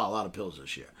had to swallow a lot of pills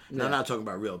this year. No, I'm not talking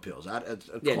about real pills.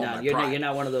 You're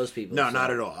not one of those people. No, so.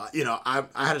 Not at all. You know, I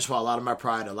had to swallow a lot of my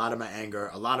pride, a lot of my anger,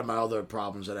 a lot of my other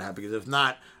problems that I had. Because if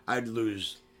not, I'd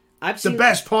lose. The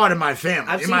best part of my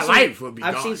family, life would be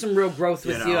gone. I've seen some real growth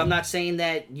with you. I'm not saying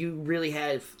that you really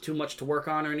have too much to work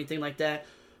on or anything like that,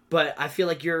 but I feel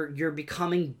like you're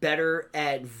becoming better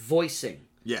at voicing.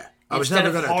 Yeah. Instead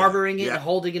of harboring it and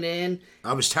holding it in.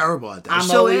 I was terrible at that. I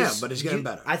still am, but it's getting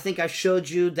better. I think I showed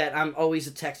you that I'm always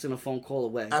a text and a phone call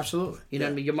away. Absolutely. You know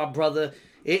what I mean? You're my brother.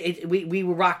 We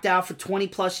were rocked out for 20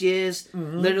 plus years.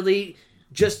 Mm-hmm. Literally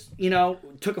just, you know,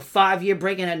 took a 5-year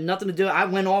break and had nothing to do. I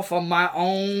went off on my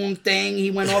own thing. He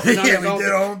went off on his own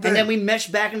thing. And then we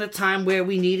meshed back in a time where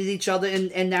we needed each other,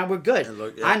 and now we're good.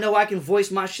 I know I can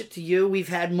voice my shit to you. We've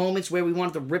had moments where we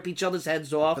wanted to rip each other's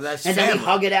heads off, and then we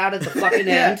hug it out at the fucking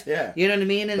end. Yeah. You know what I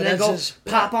mean? And then go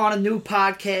pop on a new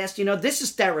podcast. You know, this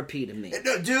is therapy to me.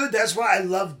 No, dude, that's why I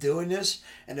love doing this,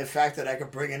 and the fact that I can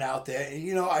bring it out there. And,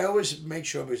 you know, I always make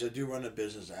sure, because I do run a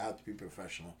business, I have to be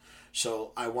professional.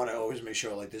 So I want to always make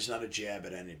sure, like, there's not a jab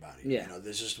at anybody. Yeah. You know,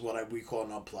 this is what we call an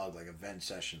unplug, like a vent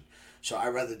session. So I'd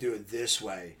rather do it this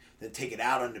way than take it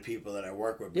out on the people that I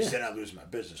work with, because then I lose my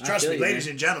business. Trust me, ladies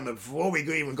and gentlemen, before we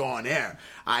even go on air,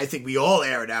 I think we all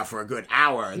air it out for a good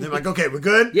hour. And they're like, okay, we're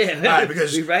good? Yeah. All right,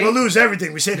 because we'll lose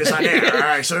everything. We say this on air. All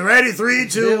right, so ready? 3,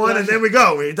 2, 1, and then we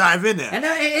go. We dive in there. And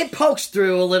it pokes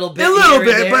through a little bit.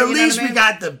 But at least we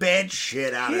got the bad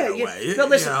shit out of the way. No,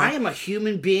 listen, I am a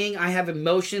human being. I have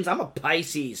emotions. I'm a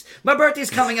Pisces. My birthday's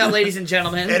coming up, ladies and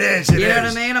gentlemen. It is. You know what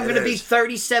I mean? I'm going to be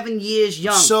 37 years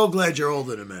young. So glad glad you're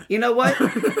older than me. You know what?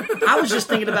 I was just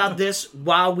thinking about this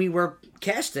while we were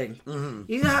casting.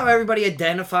 You know how everybody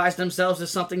identifies themselves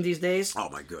as something these days? Oh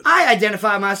my goodness. I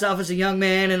identify myself as a young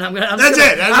man, and I'm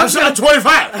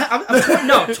 25.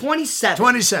 No, 27.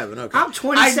 27. Okay. I'm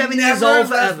 27 years old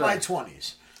forever. My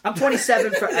 20s. I'm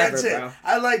 27 forever, That's it. bro.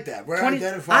 I like that.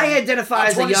 I identify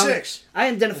as a young. 26. I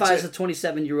identify as a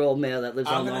 27-year-old male that lives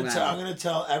on Long Island. I'm going to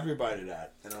tell everybody that.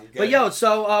 But yo,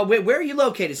 so where are you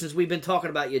located? Since we've been talking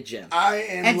about your gym, I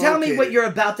am. And tell me what you're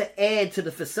about to add to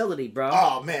the facility, bro.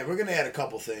 Oh man, we're going to add a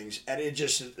couple things, and it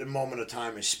just a moment of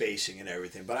time and spacing and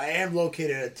everything. But I am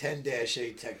located at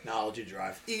 10-8 Technology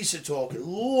Drive, east of Talking,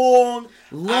 Long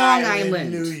Island,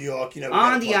 New York. You know,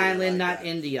 on the island, not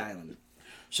in the island.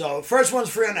 So first one's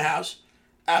free on the house.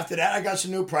 After that, I got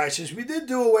some new prices. We did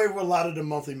do away with a lot of the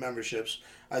monthly memberships.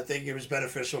 I think it was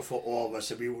beneficial for all of us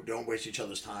that we don't waste each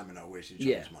other's time and not waste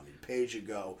each other's money. Pay as you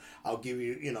go. I'll give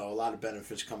you, a lot of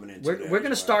benefits coming into We're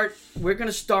gonna start. We're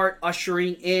gonna start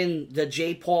ushering in the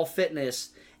J. Paul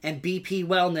Fitness and BP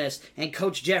Wellness and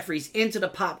Coach Jeffries into the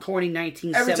Popcornie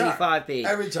 1975 page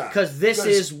every time, because this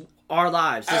is our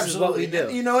lives. This is what we do.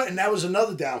 And and that was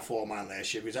another downfall of mine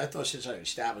last year because I thought since I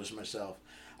established myself,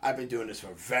 I've been doing this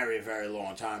for a very, very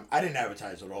long time. I didn't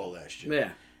advertise at all last year.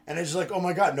 Yeah. And it's like, oh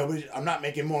my God, I'm not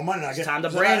making more money. It's time to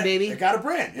brand, baby. I got a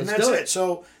brand, and Let's that's do it.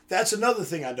 So that's another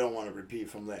thing I don't want to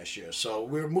repeat from last year. So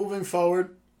we're moving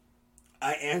forward.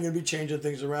 I am going to be changing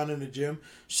things around in the gym.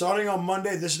 Starting on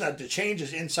Monday, this is not the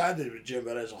changes inside the gym,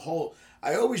 but as a whole,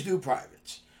 I always do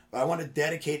privates. But I want to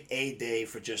dedicate a day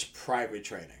for just private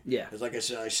training. Yeah. Because like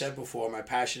I said before, my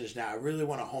passion is now I really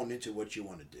want to hone into what you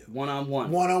want to do.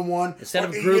 One-on-one. One-on-one. Instead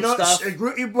of group stuff.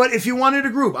 But if you wanted a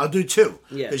group, I'll do two.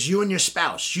 Yeah. There's you and your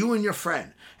spouse, you and your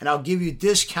friend. And I'll give you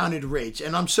discounted rates.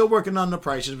 And I'm still working on the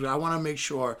prices, but I want to make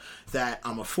sure that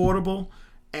I'm affordable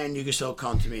and you can still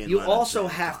come to me. And you also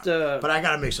have to... But I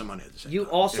got to make some money at the same time. You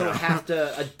also have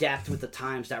to adapt with the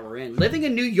times that we're in. Living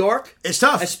in New York... It's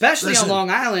tough. Especially on Long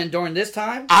Island during this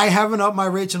time. I haven't upped my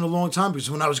rates in a long time because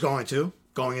when I was going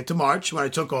into March, when I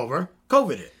took over,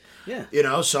 COVID hit.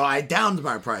 Yeah. So I downed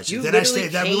my prices. Then I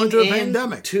stayed. We went through a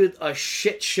pandemic. To a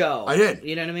shit show. I did.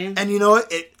 You know what I mean? And you know what?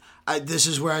 This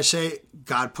is where I say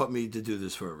God put me to do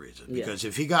this for a reason. Because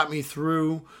if he got me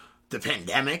through the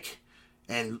pandemic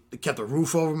and kept a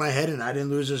roof over my head and I didn't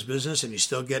lose this business and he's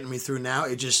still getting me through now,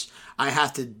 I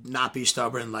have to not be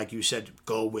stubborn. Like you said,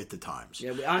 go with the times.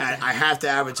 Yeah, I have to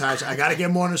advertise. I got to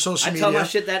get more on the social media. I tell my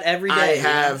shit that every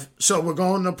day. So we're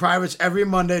going to privates every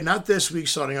Monday. Not this week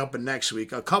starting up, but next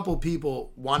week. A couple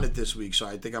people want it this week, so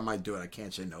I think I might do it. I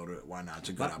can't say no to it. Why not? It's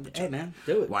a good opportunity. Hey, man,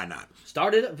 do it. Why not?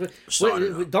 Start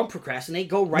it. Don't procrastinate.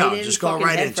 Go right in. Just go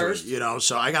right into it.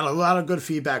 So I got a lot of good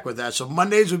feedback with that. So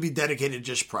Mondays would be dedicated to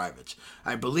just privates.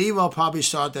 I believe I'll probably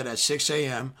start that at 6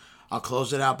 a.m. I'll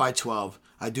close it out by 12.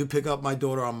 I do pick up my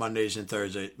daughter on Mondays,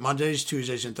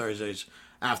 Tuesdays, and Thursdays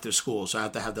after school. So I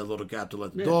have to have that little gap to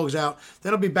let the dogs out.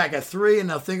 Then I'll be back at 3,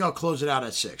 and I think I'll close it out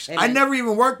at 6. Hey, I never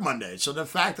even work Mondays. So the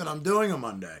fact that I'm doing a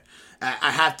Monday,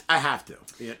 I have to.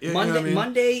 You Monday, know what I mean?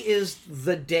 Monday is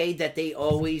the day that they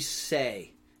always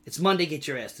say, it's Monday, get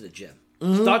your ass to the gym.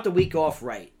 Mm-hmm. Start the week off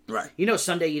right. Right.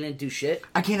 Sunday you didn't do shit.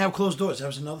 I can't have closed doors. That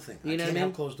was another thing. You know what I mean?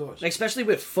 Have closed doors. Like, especially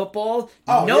with football.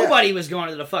 Nobody was going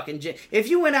to the fucking gym. If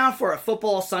you went out for a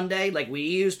football Sunday like we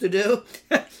used to do,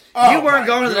 you weren't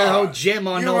going to the whole gym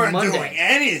on no Monday. You weren't doing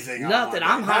anything. Nothing.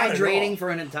 I'm hydrating for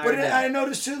an entire day. But I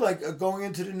noticed too, like going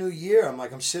into the new year,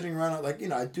 I'm sitting around,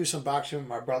 I do some boxing with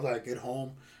my brother. I get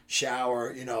home,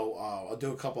 shower, I'll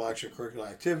do a couple extracurricular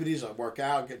activities. I work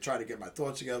out, try to get my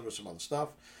thoughts together with some other stuff.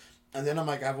 And then I'm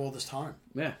like, I have all this time.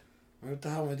 Yeah. What the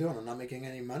hell am I doing? I'm not making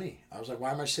any money. I was like,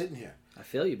 why am I sitting here? I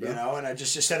feel you, bro. And I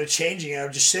just, instead of changing it,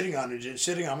 I'm just sitting on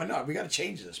it, I'm like, no, we got to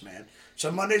change this, man.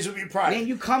 So Mondays will be private. Man,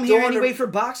 you come here anyway for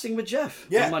boxing with Jeff.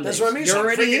 Yeah, that's what I mean. You're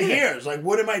already here. It's like,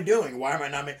 what am I doing? Why am I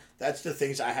not making... That's the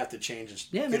things I have to change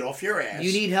and get off your ass.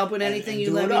 You need help with anything,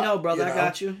 you let me know, brother. I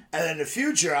got you. And in the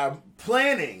future, I'm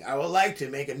planning, I would like to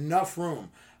make enough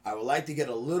room. I would like to get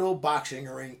a little boxing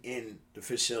ring in the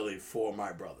facility for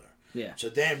my brother. Yeah. So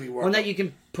then we work. One that you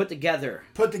can put together.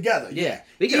 Yeah.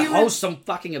 We can host some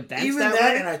fucking events. Even that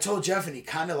that, way. and I told Jeff, and he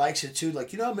kind of likes it too. Like,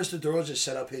 how Mr. DeRosa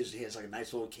set up he has like a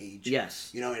nice little cage.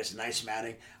 Yes. And it's nice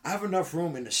matting. I have enough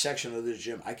room in the section of this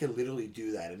gym. I can literally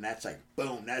do that, and that's like,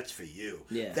 boom, that's for you.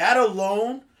 Yeah. That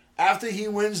alone, after he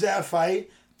wins that fight,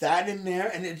 that in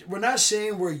there, and we're not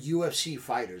saying we're UFC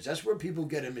fighters. That's where people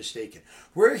get it mistaken.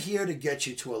 We're here to get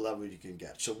you to a level you can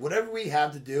get. So whatever we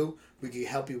have to do, we can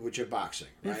help you with your boxing.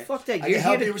 Right? Man, fuck that. You're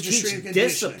here to teach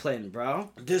discipline,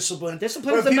 bro. Discipline.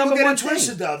 Discipline is the number one thing.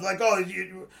 Twisted, though. Like,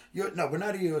 no, we're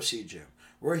not a UFC gym.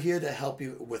 We're here to help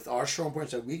you with our strong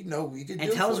points that we know we can do.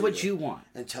 And tell us for what you want.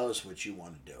 And tell us what you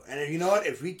want to do. And you know what?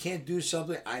 If we can't do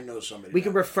something, I know somebody. We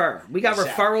can refer. We got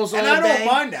referrals all day. day. And I don't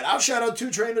mind that. I'll shout out 2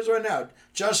 trainers right now.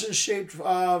 Justin Shaped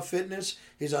Fitness.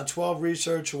 He's on 12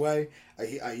 Research Way.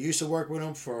 I used to work with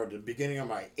him for the beginning of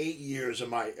my 8 years of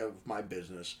my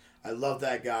business. I love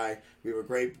that guy. We were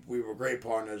great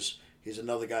partners. He's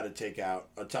another guy to take out,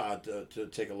 to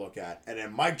take a look at. And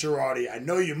then Mike Girardi. I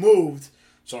know you moved.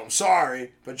 So I'm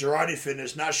sorry, but Girardi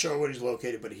Fitness, not sure where he's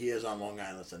located, but he is on Long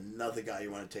Island. That's another guy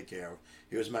you want to take care of.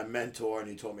 He was my mentor, and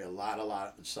he taught me a lot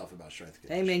of stuff about strength and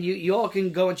conditioning. Hey, man, you all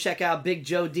can go and check out Big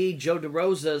Joe D, Joe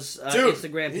DeRosa's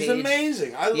Instagram page. He's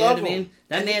amazing. I love him.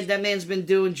 I mean? That man's been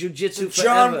doing jiu-jitsu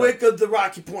forever. John Wick of the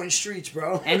Rocky Point streets,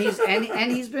 bro. And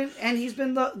he's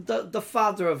been the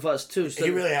father of us too. So he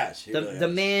really has. The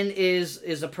man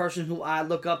is a person who I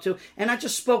look up to, and I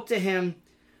just spoke to him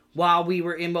while we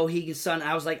were in Mohegan Sun.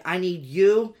 I was like, I need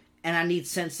you and I need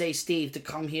Sensei Steve to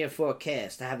come here for a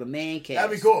cast, to have a man cast.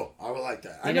 That'd be cool. I would like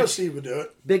that. I know Steve would do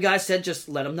it. Big guy said, just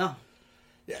let him know.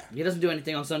 Yeah. He doesn't do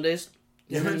anything on Sundays.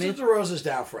 You know what I mean? The Rosa's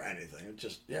down for anything.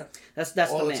 Just, yeah. That's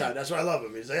all the the man. time. That's why I love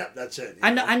him. He's like, yep, that's it.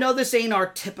 I know this ain't our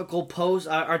typical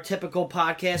our typical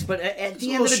podcast, but at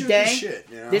the end of the day, shit,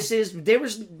 you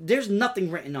know? there's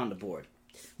nothing written on the board.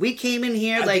 We came in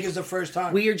here I think it's the first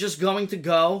time. We are just going to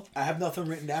go. I have nothing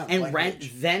written down. And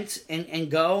vent and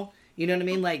go. You know what I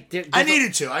mean? Like I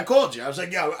needed to. I called you. I was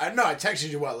like, yo, I texted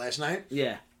you last night?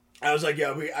 Yeah. I was like,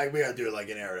 yo, we gotta do like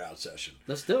an air it out session.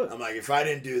 Let's do it. I'm like, if I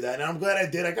didn't do that, and I'm glad I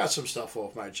did. I got some stuff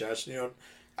off my chest. You know,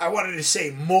 I wanted to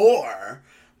say more,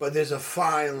 but there's a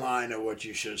fine line of what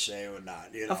you should say or not.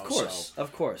 You know,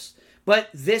 of course. But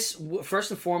this, first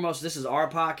and foremost, this is our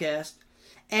podcast.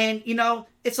 And, you know,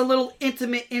 it's a little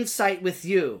intimate insight with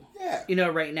you. Yeah. You know,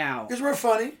 right now. Because we're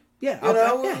funny. Yeah. You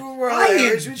know, we're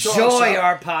I enjoy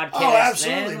our podcast, oh,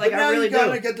 absolutely. man. Like, but now I really you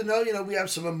gotta do. get to know, you know, we have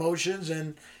some emotions.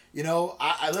 And, you know,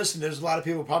 I listen, there's a lot of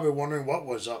people probably wondering what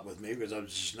was up with me because I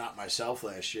was just not myself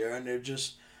last year. And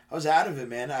I was out of it,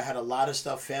 man. I had a lot of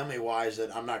stuff family-wise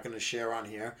that I'm not going to share on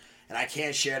here. And I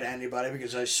can't share to anybody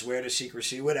because I swear to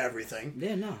secrecy with everything.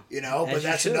 Yeah, no. You know, but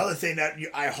that's another thing that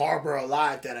I harbor a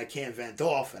lot that I can't vent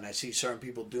off. And I see certain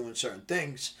people doing certain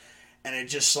things. And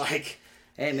it's just like,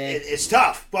 hey, man. It's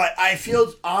tough. But I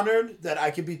feel honored that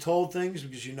I could be told things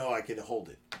because you know I could hold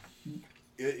it.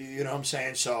 You know what I'm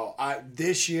saying? So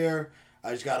this year,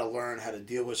 I just got to learn how to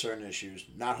deal with certain issues,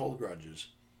 not hold grudges.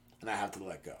 And I have to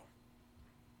let go.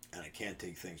 And I can't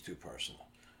take things too personal.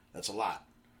 That's a lot.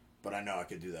 But I know I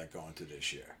could do that going through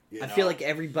this year. I feel like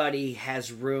everybody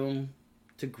has room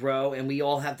to grow, and we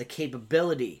all have the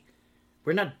capability.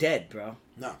 We're not dead, bro.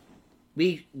 No.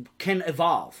 We can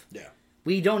evolve. Yeah.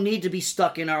 We don't need to be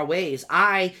stuck in our ways.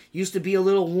 I used to be a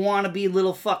little wannabe,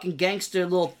 little fucking gangster,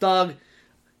 little thug,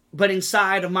 but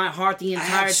inside of my heart the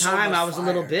entire time I was a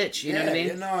little bitch. You know what I mean?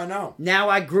 Yeah, no, I know. Now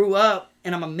I grew up,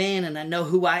 and I'm a man, and I know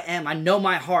who I am. I know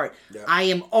my heart. Yeah. I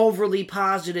am overly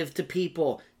positive to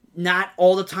people. Not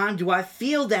all the time do I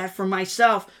feel that for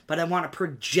myself, but I want to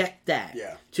project that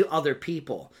to other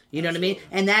people. You know what I mean?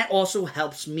 And that also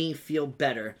helps me feel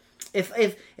better. If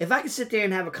I can sit there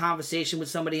and have a conversation with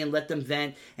somebody and let them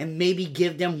vent and maybe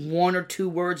give them 1 or 2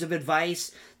 words of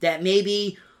advice that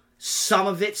maybe some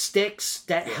of it sticks,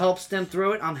 that helps them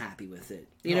through it, I'm happy with it.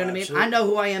 You know what I mean? I know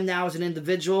who I am now as an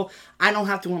individual. I don't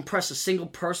have to impress a single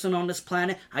person on this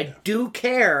planet. I do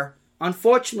care,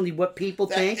 unfortunately, what people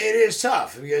think. It is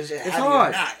tough because it's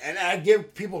hard. And I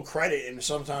give people credit, and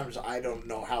sometimes I don't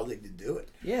know how they could do it.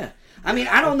 Yeah. I mean,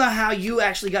 I don't know how you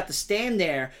actually got to stand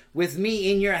there with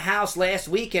me in your house last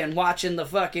weekend watching the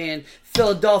fucking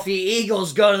Philadelphia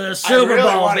Eagles go to the Super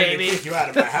Bowl, wanted baby. to kick you out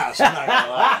of my house. I'm not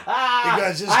gonna lie,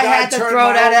 because this guy I had to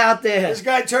throw that out there. This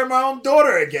guy turned my own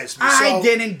daughter against me. I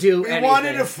didn't do anything. We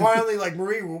wanted to finally, like,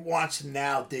 Marie wants to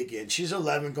now dig in. She's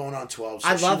 11, going on 12. So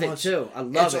I love it too. I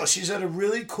love it. She's at a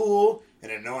really cool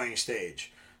and annoying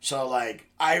stage. So, like,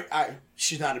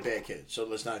 she's not a bad kid. So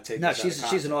let's not take this out of context,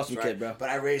 she's an awesome kid, bro. But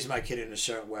I raised my kid in a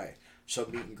certain way. So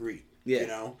meet and greet, you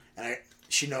know? And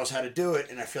she knows how to do it.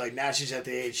 And I feel like now she's at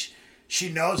the age... She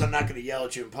knows I'm not going to yell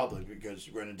at you in public because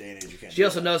we're in a day and age you can't. She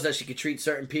also knows that she could treat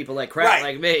certain people like crap,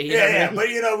 like me. You know what I mean? But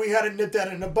you know we got to nip that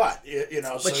in the butt. You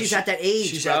know, but she's at that age.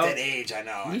 She's bro. at that age. I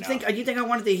know. You think I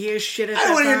wanted to hear shit at I that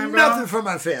don't time, hear bro? nothing from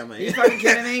my family. You fucking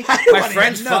kidding me?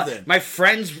 My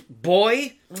friend's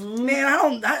boy.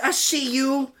 Man, I see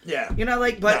you. Yeah. You know,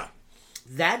 like, but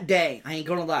that day, I ain't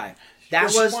gonna lie. She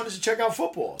wanted to check out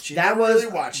football. She never really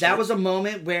watched. That was a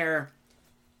moment where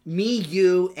me,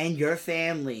 you, and your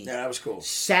family that was cool.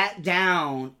 Sat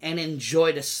down and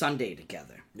enjoyed a Sunday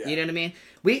together. Yeah. You know what I mean?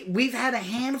 We've had a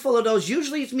handful of those.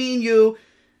 Usually it's me and you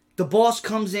the boss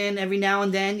comes in every now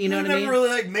and then. You know what I mean? Never really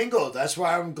like mingled. That's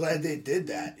why I'm glad they did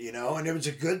that. You know, and it was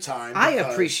a good time. I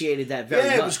appreciated that very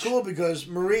much. Yeah, it was cool because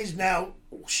Marie's now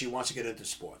she wants to get into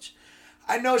sports.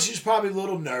 I know she's probably a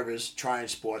little nervous trying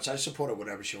sports. I support her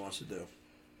whatever she wants to do.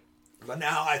 But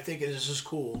now I think it is just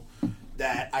cool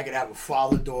that I could have a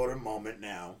father-daughter moment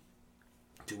now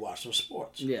to watch some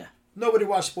sports. Yeah. Nobody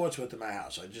watched sports with in my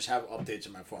house. I just have updates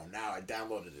on my phone. Now I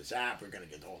downloaded this app. We're going to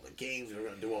get all the games. We're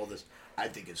going to do all this. I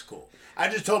think it's cool. I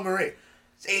just told Marie,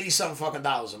 it's $80-something fucking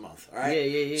dollars a month. All right?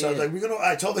 Yeah. So I was like,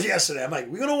 I told her yesterday, I'm like,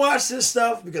 we're going to watch this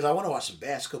stuff because I want to watch some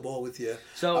basketball with you.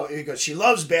 So because she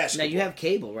loves basketball. Now you have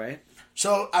cable, right?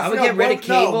 So I would get rid of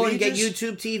cable and get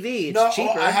YouTube TV. It's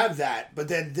cheaper. I have that, but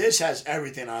then this has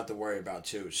everything I don't have to worry about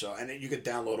too. So and then you can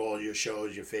download all your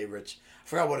shows, your favorites. I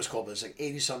forgot what it's called, but it's like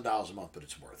 $80-some a month, but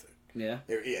it's worth it. Yeah.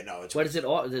 It's. What does it?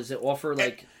 Does it offer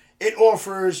like? It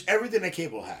offers everything that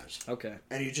cable has. Okay.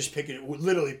 And you just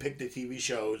literally pick the TV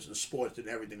shows, the sports, and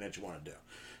everything that you want to do.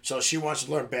 So she wants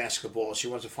to learn basketball. She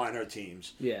wants to find her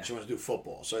teams. Yeah. She wants to do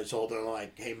football. So I told her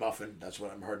like, "Hey Muffin," that's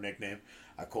what her nickname.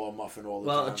 I call her Muffin all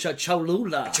the time.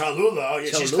 Cholula. Cholula. Oh,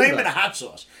 yeah. She's claiming the hot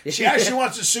sauce. She actually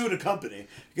wants to sue the company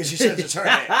because she says it's her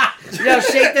name.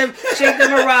 Shake them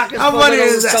maracas. How funny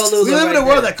is that? We live in a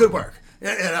world that could work. You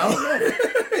know,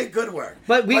 it could work.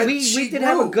 But we did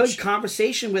have a good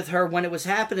conversation with her when it was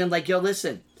happening. Like, yo,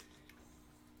 listen,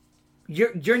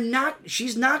 you're not.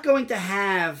 She's not going to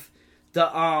have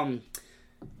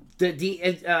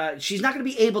she's not going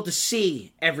to be able to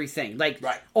see everything, like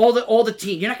all the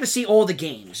team. You're not going to see all the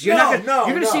games. You're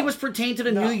going to see what's pertained to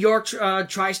the New York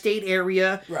tri-state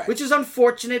area, which is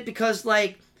unfortunate because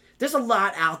like there's a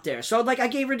lot out there. So like I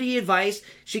gave her the advice.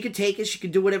 She could take it. She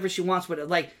could do whatever she wants with it.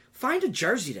 Like find a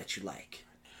jersey that you like.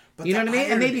 But you know what I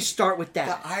mean? And maybe start with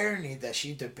that. The irony that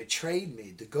she betrayed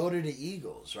me to go to the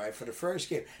Eagles, right, for the first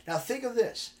game. Now think of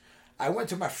this. I went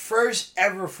to my first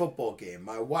ever football game.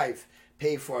 My wife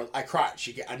paid for it. I cried.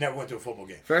 I never went to a football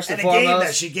game. First and the foremost, game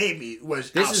that she gave me was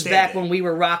this is back when we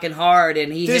were rocking hard,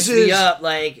 and he hit me up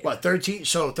like what 13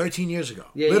 years ago.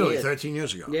 Yeah, literally 13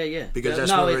 years ago. Yeah. Because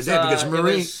that's when we were there. Because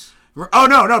Marie. Oh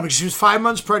no, because she was 5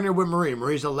 months pregnant with Marie.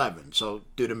 Marie's 11. So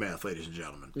do the math, ladies and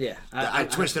gentlemen. Yeah, I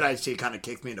twisted IC kind of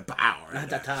kicked me into power.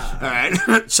 All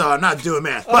right, so I'm not doing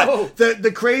math. But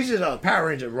the craziest Power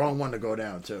Ranger, wrong one to go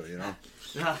down too. You know.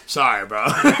 Sorry, bro.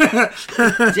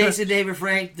 Jason David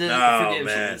Frank, forgive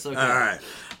man. Okay. All right.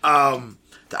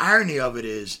 The irony of it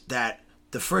is that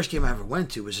the first game I ever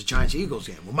went to was a Giants-Eagles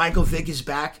game. Well, Michael Vick is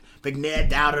back. McNair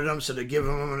doubted him, so they're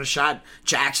giving him a shot.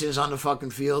 Jackson's on the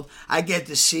fucking field. I get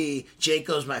to see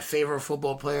Jacobs, my favorite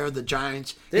football player of the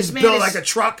Giants. He's built like a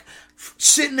truck,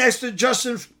 sitting next to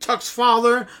Justin Tuck's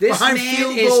father. This behind man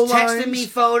field is goal texting lines, me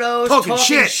photos,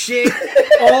 talking shit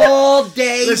all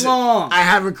day long. I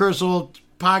have a Cursal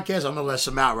podcast. I'm gonna let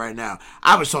some out right now.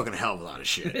 I was talking a hell of a lot of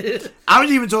shit. I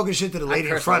was even talking shit to the lady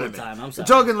in front of me. I'm sorry.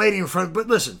 Talking lady in front, but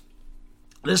listen,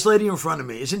 this lady in front of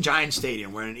me is in Giant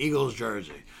Stadium wearing an Eagles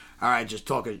jersey. All right, just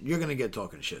talking. You're gonna get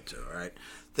talking shit too. All right.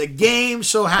 The game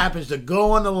so happens to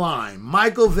go on the line.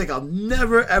 Michael Vick, I'll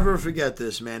never ever forget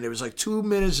this, man. There was like 2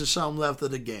 minutes or something left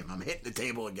of the game. I'm hitting the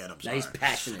table again. I'm sorry. He's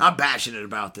passionate. I'm passionate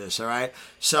about this. All right.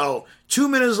 So 2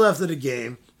 minutes left of the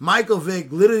game. Michael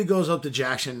Vick literally goes up to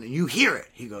Jackson, and you hear it.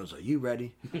 He goes, "Are you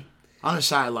ready?" On the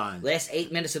sideline. Last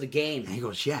 8 minutes of the game. And he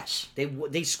goes, "Yes."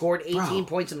 They scored 18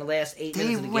 points in the last 8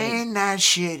 minutes of the game. They ran that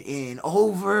shit in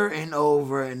over and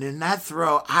over, and then that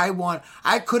throw,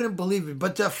 I couldn't believe it.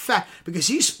 But the fact,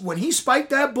 because when he spiked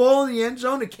that ball in the end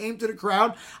zone, it came to the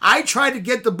crowd. I tried to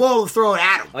get the ball and throw it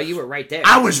at him. Oh, you were right there.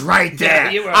 I was right there.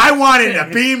 I wanted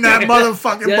to beam that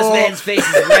motherfucking ball. This man's face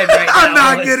is red right now. I'm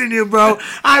not kidding you, bro.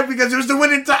 Because it was the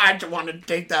winning time. I just wanted to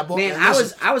take that ball. Man, I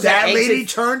was that lady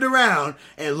turned around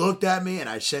and looked at me, and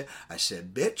I said,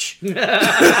 "Bitch."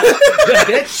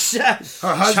 Bitch.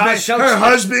 Her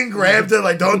husband grabbed her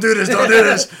like, "Don't do this, don't do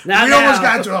this." We almost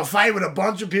got into a fight with a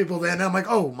bunch of people there, and I'm like,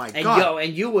 "Oh my god!"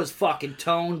 And you was fucking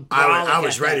toned. I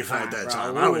was ready for it that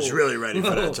time. I was really ready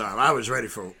for that time. I was ready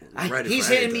for. He's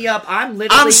hitting me up.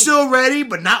 I'm still ready,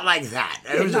 but not like that.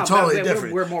 It was totally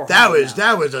different. We're more. That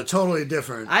was a totally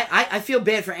different. I feel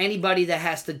bad for anybody that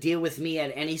has to deal with me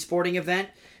at any sporting event.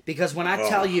 Because when I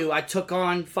tell you, I took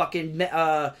on fucking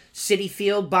Citi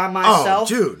Field by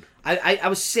myself. Oh, dude. I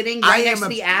was sitting right next to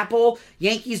the Apple,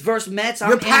 Yankees versus Mets.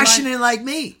 You're passionate like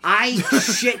me. I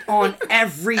shit on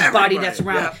everybody that's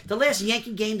around. Yeah. The last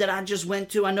Yankee game that I just went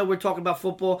to, I know we're talking about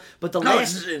football, but the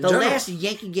last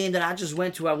Yankee game that I just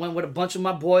went to, I went with a bunch of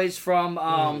my boys from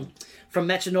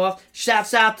Metro North.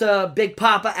 Shouts out to Big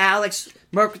Papa Alex,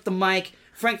 Merc with the mic.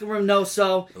 Franklin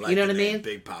Reynoso. I like You know the what I name, mean?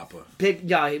 Big Papa.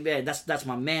 Yeah, that's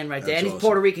my man right there. That's And he's awesome.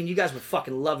 Puerto Rican. You guys would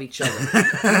fucking love each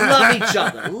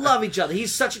other. Love each other.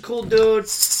 He's such a cool dude.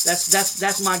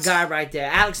 That's my guy right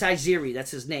there. Alex Iziri,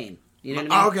 that's his name. You know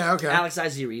what I mean? Okay. Alex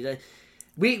Iziri.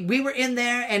 We were in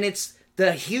there, and it's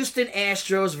the Houston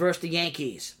Astros versus the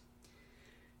Yankees.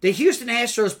 The Houston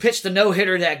Astros pitched a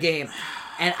no-hitter that game,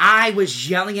 and I was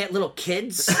yelling at little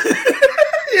kids.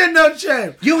 You're no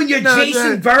shame. You and your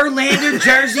Jason Verlander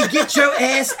jersey, get your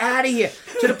ass out of here.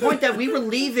 To the point that we were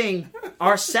leaving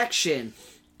our section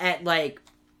at like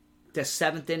the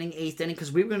 7th inning, 8th inning,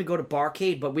 because we were going to go to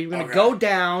Barcade, but we were going to go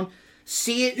down,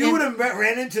 see it. You would have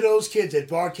ran into those kids at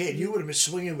Barcade. You would have been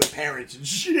swinging with parents and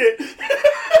shit.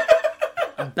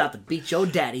 I'm about to beat your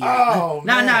daddy. Oh,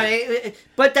 man. No,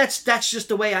 but that's just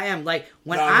the way I am. Like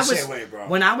when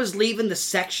when I was leaving the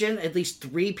section, at least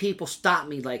 3 people stopped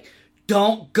me. Like,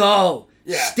 don't go,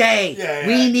 stay.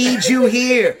 We need you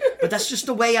here. But that's just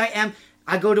the way I am.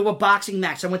 I go to a boxing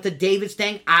match. I went to David's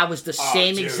thing. I was the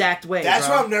same exact way. That's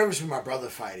why I'm nervous with my brother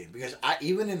fighting, because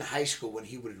even in high school when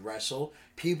he would wrestle,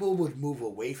 people would move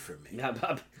away from me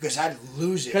because I'd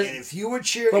lose it. And if you were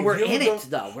cheering, but we're in it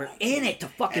though. We're in it to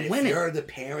fucking win it. If you're the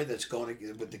parent that's going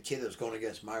with the kid that's going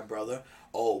against my brother,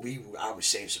 I was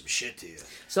saying some shit to you.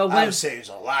 I was saying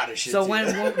a lot of shit. So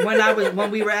to you.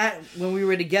 when we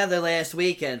were together last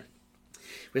weekend.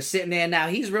 We're sitting there now.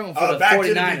 He's rooting for the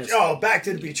 49ers. Back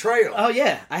to the betrayal. Oh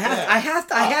yeah, I have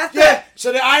to. Yeah.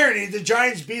 So the irony, the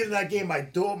Giants beat in that game.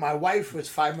 My wife was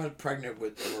 5 months pregnant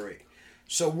with Marie.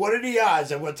 So what are the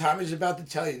odds that what Tommy's about to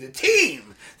tell you? The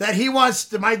team that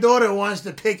my daughter wants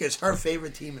to pick is her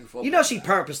favorite team in football. You know she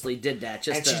purposely did that,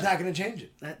 and she's not going to change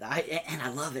it. I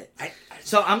love it.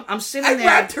 So I'm sitting there.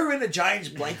 I wrapped her in a Giants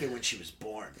blanket when she was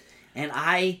born. And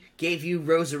I gave you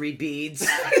rosary beads.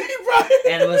 Right.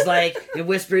 And it was like, it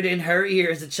whispered in her ear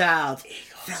as a child,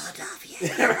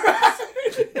 Philadelphia.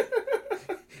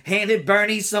 Handed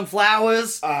Bernie some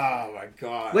flowers. Oh, my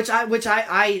God. Which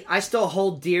I still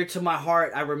hold dear to my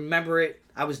heart. I remember it.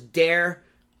 I was there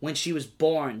when she was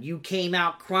born. You came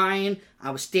out crying.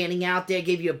 I was standing out there,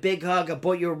 gave you a big hug. I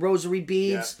bought you a rosary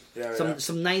beads.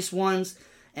 Some nice ones.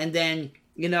 And then,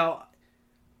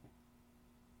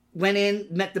 went in,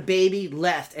 met the baby,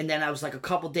 left, and then I was like a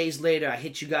couple days later, I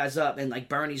hit you guys up, and like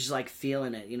Bernie's just like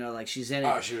feeling it, like she's in it.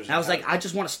 Oh, she was. And I was like, I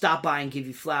just want to stop by and give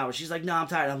you flowers. She's like, no, I'm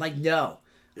tired. I'm like, no,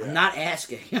 I'm not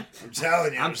asking. I'm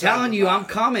telling you. I'm telling you, I'm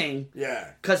coming.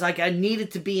 Yeah. Because like I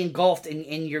needed to be engulfed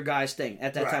in your guys' thing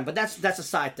at that time, but that's a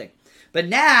side thing. But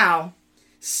now,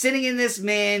 sitting in this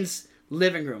man's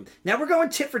living room, now we're going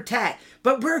tit for tat,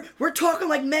 but we're talking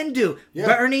like men do. Yeah.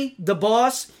 Bernie, the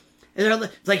boss. And they're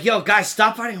like, yo, guys,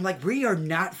 stop fighting. I'm like, we are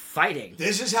not fighting.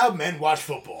 This is how men watch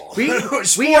football. We are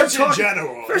talking, in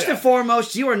general. First and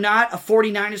foremost, you are not a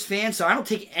 49ers fan, so I don't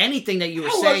take anything that you were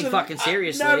saying fucking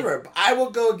seriously. Never. I will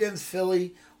go against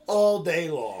Philly all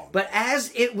day long. But as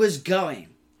it was going,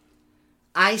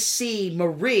 I see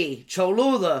Marie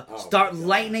Cholula start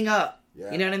lightening up.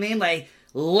 Yeah. You know what I mean? Like,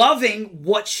 loving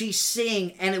what she's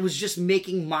seeing, and it was just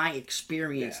making my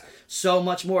experience so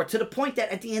much more, to the point that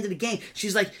at the end of the game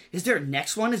she's like, is there a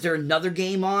next one? Is there another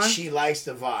game on? She likes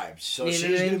the vibes, so she's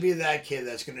going to be that kid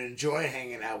that's going to enjoy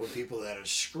hanging out with people that are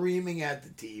screaming at the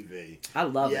TV. I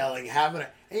love yelling, having it.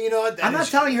 And you know what? I'm not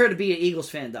telling her to be an Eagles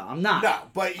fan, though. I'm not. No,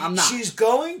 but I'm not. She's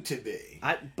going to be.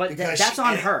 But that's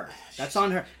on her. That's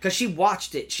on her. Because she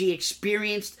watched it. She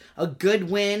experienced a good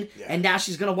win, and now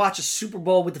she's going to watch a Super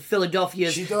Bowl with the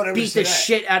Philadelphia's beat the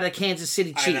shit out of the Kansas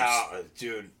City Chiefs. I know,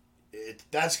 dude.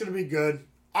 That's going to be good.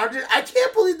 I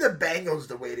can't believe the Bengals,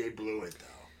 the way they blew it, though.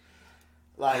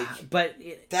 Like, but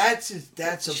that's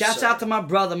absurd. Shouts out to my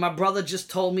brother. My brother just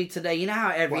told me today. You know how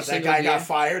that guy got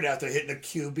fired after hitting a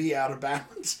QB out of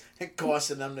bounds and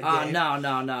costing them the game?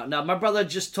 No. My brother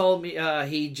just told me.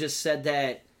 He just said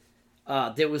that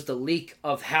there was the leak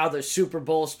of how the Super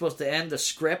Bowl is supposed to end. The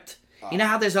script. You know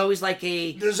how there's always like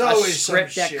a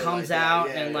script that comes out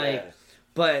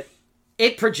but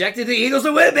it projected the Eagles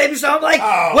to win, baby. So I'm like,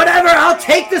 whatever. I'll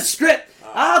take the script.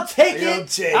 I'll take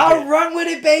it. I'll run with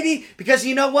it, baby. Because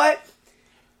you know what?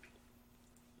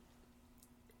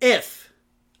 If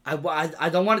I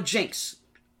don't want to jinx,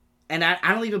 and I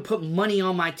don't even put money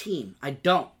on my team. I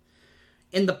don't.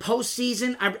 In the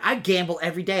postseason, I gamble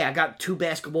every day. I got 2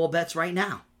 basketball bets right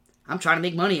now. I'm trying to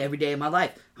make money every day of my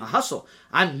life. I hustle.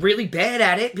 I'm really bad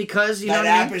at it because that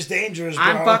app is dangerous, bro.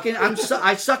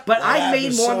 I suck, but I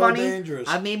made more money. Dangerous.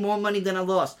 I made more money than I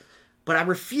lost. But I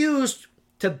refused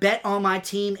to bet on my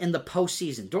team in the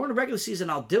postseason. During the regular season,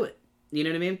 I'll do it. You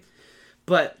know what I mean?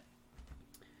 But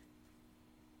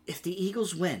if the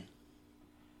Eagles win,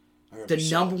 the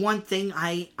number one thing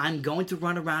I'm going to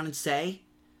run around and say,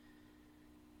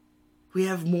 we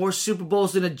have more Super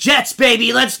Bowls than the Jets,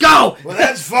 baby. Let's go. Well,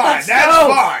 that's fine.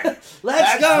 Fine.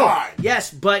 Let's go. Fine.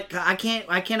 Yes, but I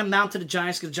can't amount to the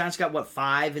Giants because the Giants got what,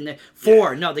 5 in there?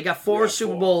 4. Yeah. No, they got 4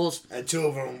 Super Bowls, and 2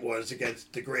 of them was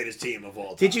against the greatest team of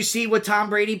all time. Did you see what Tom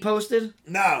Brady posted?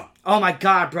 No. Oh my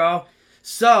God, bro.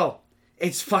 So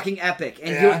it's fucking epic,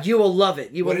 and you will love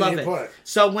it. You will love it. Put?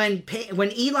 So when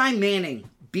Eli Manning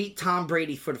beat Tom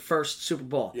Brady for the first Super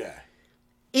Bowl,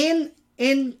 in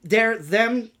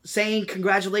them saying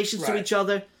congratulations to each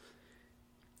other,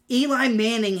 Eli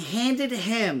Manning handed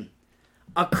him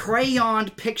a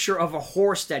crayoned picture of a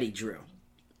horse that he drew.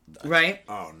 Right?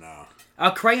 Oh, no.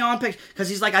 A crayon picture. Because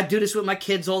he's like, I do this with my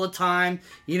kids all the time.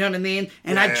 You know what I mean?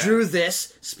 And I drew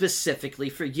this specifically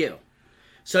for you.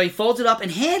 So he folds it up and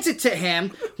hands it to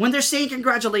him when they're saying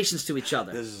congratulations to each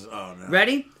other.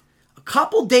 Ready? A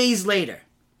couple days later,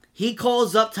 he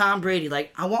calls up Tom Brady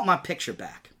like, I want my picture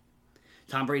back.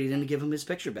 Tom Brady didn't give him his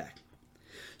picture back.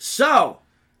 So,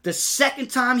 the second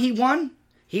time he won,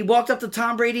 he walked up to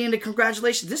Tom Brady and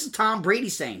congratulations. This is Tom Brady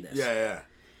saying this. Yeah.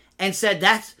 And said,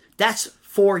 that's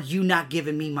for you not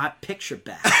giving me my picture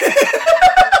back.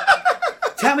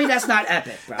 Tell me that's not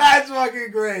epic, bro. That's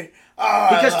fucking great. Oh,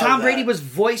 because Tom Brady was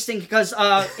voicing, because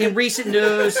in recent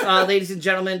news, ladies and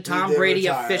gentlemen, Tom Brady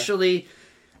officially,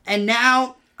 and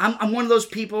now I'm one of those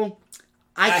people,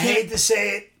 I hate to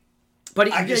say it,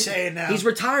 but I can say it now. He's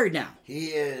retired now. He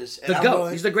is. The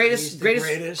GOAT. He's the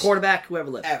greatest quarterback who ever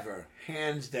lived. Ever.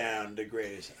 Hands down, the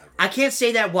greatest ever. I can't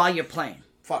say that while you're playing.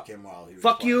 Fuck him while he was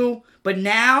Fuck playing. You, but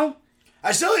now...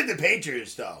 I still like the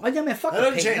Patriots, though. I mean, fuck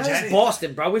the Patriots. That's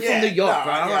Boston, bro. We're from New York,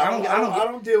 bro. I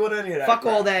don't deal with any of that. Fuck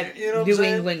crap. all that New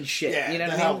England shit. Yeah, you know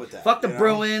what I mean? with that, fuck the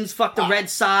Bruins. Fuck the Red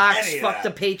Sox. Fuck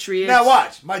the Patriots. Now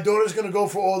watch. My daughter's going to go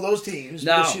for all those teams.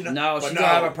 No, she's going to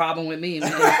have a problem with me.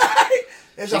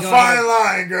 It's a fine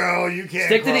line, girl. You can't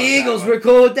stick to the Eagles. We're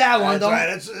cool with that one, though. Right.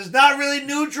 It's not really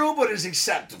neutral, but it's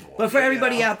acceptable. But for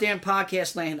everybody out there in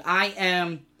podcast land, I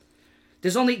am...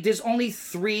 There's only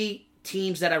 3...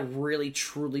 teams that I really,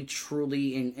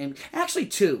 truly, and actually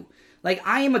 2. Like,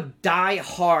 I am a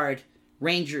die-hard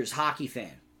Rangers hockey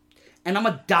fan. And I'm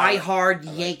a die-hard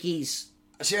Yankees.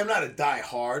 See, I'm not a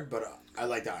die-hard, but I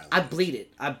like the Islanders.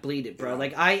 I bleed it, bro.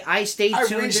 Like, I stayed tuned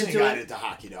into it. I recently got into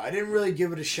hockey, though. I didn't really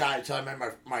give it a shot until I met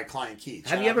my client Keith.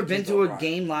 Have you ever been to a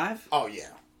game live? Oh, yeah.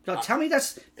 No, tell me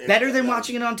that's better than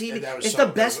watching it on TV. It's the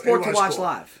best sport to watch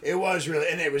live. It was really,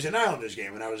 and it was an Islanders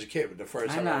game when I was a kid. With the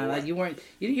first time I know, you weren't.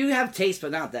 You have taste,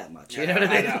 but not that much. You know what I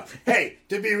mean? I know. Hey,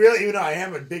 to be real, even though I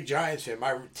am a big Giants fan,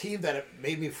 my team that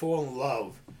made me fall in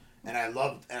love, and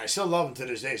I still love them to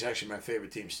this day. It's actually my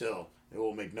favorite team still. It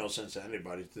will make no sense to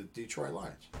anybody. It's the Detroit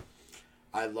Lions.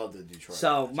 I love the Detroit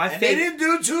Lions. And they didn't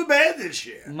do too bad this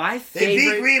year. They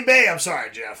beat Green Bay. I'm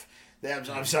sorry, Jeff.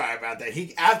 I'm sorry about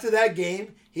that. After that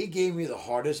game, he gave me the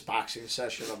hardest boxing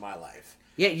session of my life.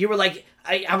 Yeah, you were like,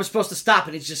 I was supposed to stop,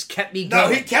 and it just kept me going.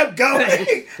 No, he kept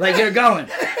going. Like, you're going.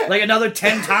 Like, another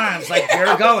 10 times. Like,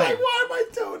 you're going. Like, why am I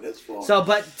doing this for? So,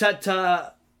 but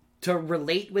to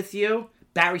relate with you,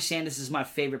 Barry Sanders is my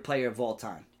favorite player of all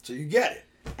time. So you get it.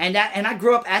 And I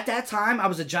grew up, at that time, I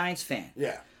was a Giants fan.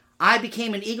 Yeah. I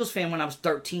became an Eagles fan when I was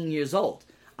 13 years old.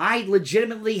 I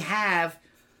legitimately have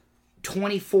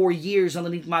 24 years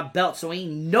underneath my belt, so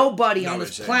ain't nobody on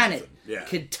this planet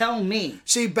could tell me.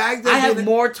 See, back then I have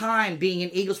more time being an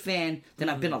Eagles fan than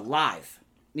I've been alive.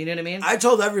 You know what I mean? I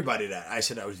told everybody that. I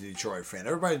said I was a Detroit fan.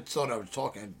 Everybody thought I was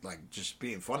talking, like, just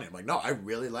being funny. I'm like, no, I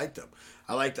really liked them.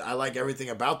 I like everything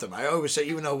about them. I always say,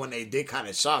 even though when they did kind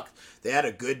of suck, they had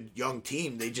a good young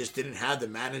team. They just didn't have the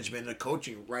management and the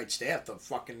coaching right staff to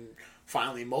fucking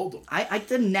finally mold them. I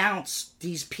denounce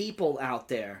these people out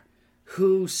there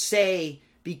who say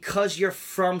because you're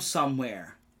from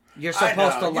somewhere, you're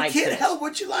supposed to like this. You can't help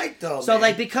what you like, though. So,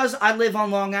 like, because I live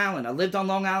on Long Island. I lived on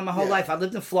Long Island my whole life. I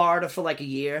lived in Florida for like a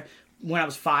year when I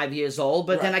was 5 years old.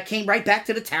 But then I came right back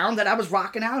to the town that I was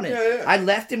rocking out in. Yeah. I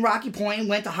left in Rocky Point,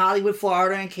 went to Hollywood,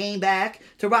 Florida, and came back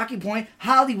to Rocky Point,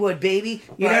 Hollywood, baby.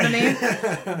 You know what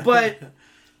I mean? But,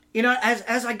 you know,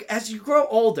 as you grow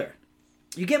older,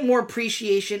 you get more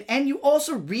appreciation, and you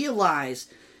also realize...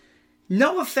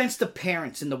 No offense to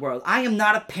parents in the world. I am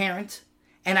not a parent,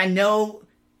 and I know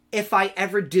if I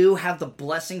ever do have the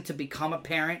blessing to become a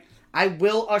parent, I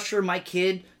will usher my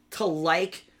kid to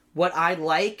like what I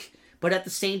like, but at the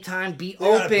same time be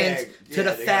open to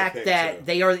the fact that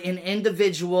they are an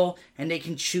individual and they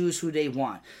can choose who they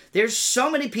want. There's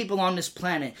so many people on this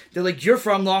planet. They're like, you're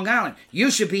from Long Island.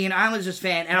 You should be an Islanders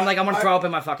fan. And I'm like, I'm going to throw up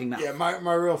in my fucking mouth. Yeah,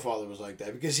 my real father was like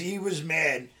that because he was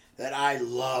mad that I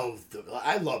love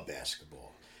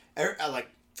basketball.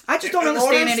 I just don't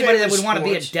understand anybody that would want to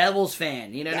be a sports, Devils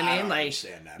fan. You know what I mean? I don't Like,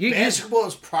 understand that. Basketball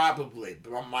is probably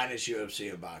minus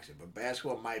UFC and boxing, but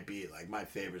basketball might be like my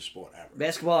favorite sport ever.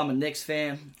 Basketball, I'm a Knicks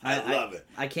fan. I love it.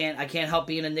 I can't help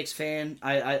being a Knicks fan.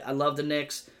 I love the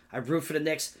Knicks. I root for the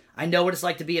Knicks. I know what it's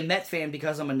like to be a Met fan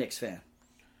because I'm a Knicks fan.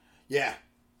 Yeah.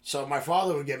 So my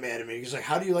father would get mad at me. He's like,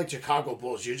 "How do you like Chicago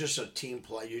Bulls? You're just a team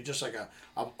player. You're just like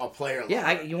a player."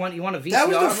 Yeah, you want a VCR? That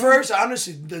was the first.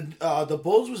 Honestly, the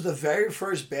Bulls was the very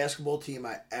first basketball team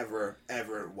I ever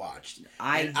watched.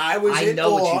 I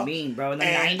know what you mean, bro. In the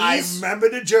 90s, I remember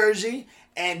the jersey.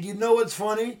 And you know what's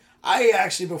funny? I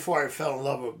actually, before I fell in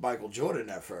love with Michael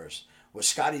Jordan at first, was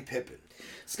Scottie Pippen.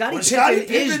 Scottie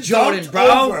Pippen is Jordan,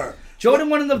 bro. Jordan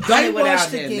wouldn't have done it without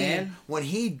him, man. When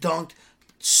he dunked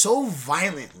so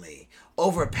violently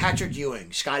over Patrick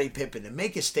Ewing, Scottie Pippen, to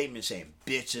make a statement saying,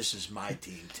 "Bitch, this is my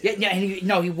team too." Yeah, and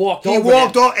he walked over. He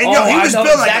walked over, and he was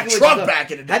built like a truck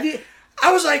back in the day.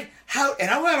 I was like, how?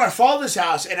 And I went to my father's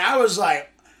house, and I was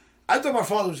like, I thought my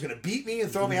father was going to beat me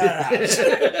and throw me out of the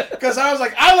house. Because I was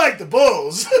like, I like the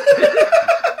Bulls.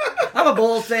 I'm a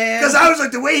Bulls fan. Because I was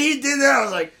like, the way he did that, I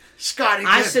was like, Scottie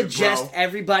Pippen, I suggest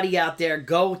everybody out there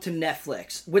go to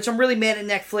Netflix, which I'm really mad at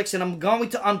Netflix, and I'm going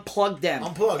to unplug them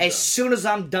as soon as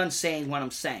I'm done saying what I'm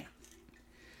saying.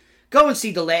 Go and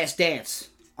see The Last Dance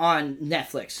on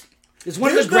Netflix. It's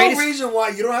one of the greatest. There's no reason why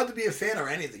you don't have to be a fan or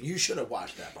anything. You should have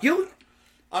watched that.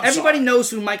 Everybody knows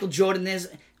who Michael Jordan is.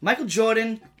 Michael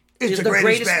Jordan is the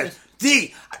greatest.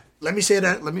 Let me say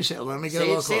that. Let me get a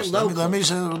little closer. Let me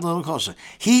say it a little closer.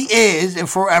 He is and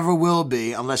forever will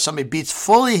be, unless somebody beats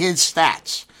fully his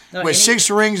stats with 6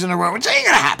 rings in a row, which ain't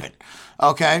gonna happen.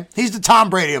 Okay, he's the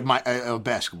Tom Brady of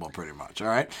basketball, pretty much. All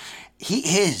right, he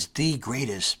is the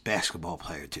greatest basketball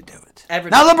player to do it.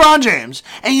 Now LeBron James,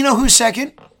 and you know who's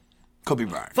second? Kobe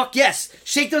Bryant. Fuck yes.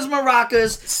 Shake those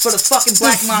maracas for the fucking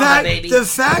Black Mamba, baby. The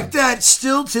fact that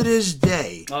still to this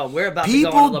day... Oh, we're about to go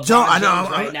on LeBron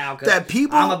James right now. That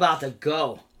people... I'm about to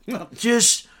go.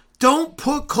 Just don't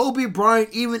put Kobe Bryant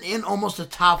even in almost the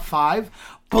top 5.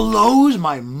 Blows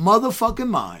my motherfucking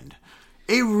mind.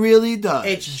 It really does.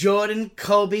 It's Jordan,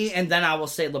 Kobe, and then I will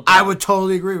say LeBron. I would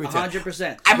totally agree with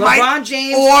 100%. LeBron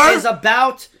James is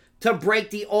about to break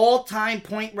the all-time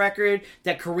point record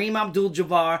that Kareem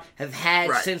Abdul-Jabbar have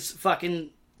had since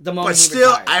fucking the moment he retired.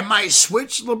 But still, I might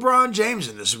switch LeBron James,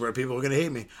 and this is where people are going to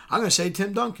hate me. I'm going to say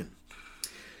Tim Duncan.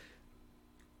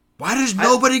 Why does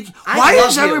nobody... Why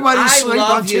does everybody sleep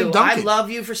on Tim Duncan? I love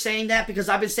you for saying that, because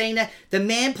I've been saying that. The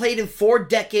man played in 4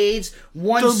 decades,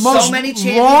 won so many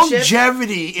championships.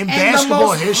 Longevity in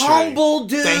basketball history. And the most humble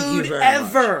dude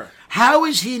ever. Much. How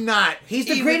is he not? He's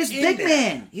the greatest big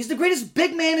man. He's the greatest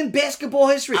big man in basketball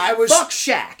history. Fuck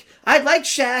Shaq. I like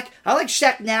Shaq. I like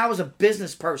Shaq now as a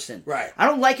business person. Right. I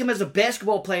don't like him as a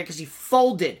basketball player because he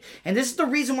folded. And this is the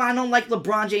reason why I don't like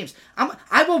LeBron James.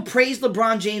 I will praise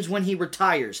LeBron James when he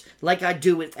retires, like I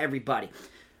do with everybody.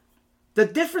 The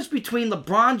difference between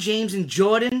LeBron James and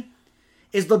Jordan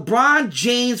is LeBron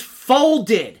James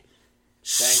folded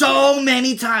so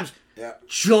many times. Yeah.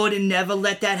 Jordan never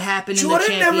let that happen in the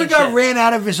championship. Jordan never got ran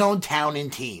out of his own town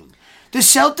and team. The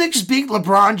Celtics beat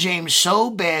LeBron James so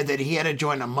bad that he had to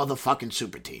join a motherfucking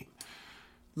super team.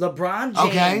 LeBron James.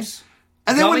 Okay?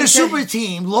 And then when the super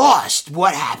team lost,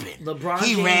 what happened?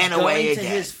 He ran away again.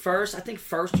 His first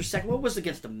or second. What was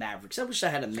against the Mavericks? I wish I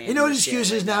had a man. You know what his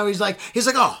excuse is now? He's like,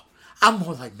 oh, I'm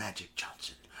more like Magic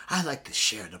Johnson. I like to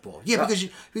share the ball. Yeah,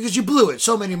 because you blew it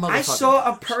so many motherfuckers. I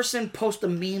saw a person post a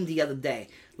meme the other day.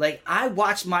 Like, I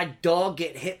watched my dog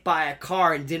get hit by a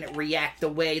car and didn't react the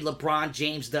way LeBron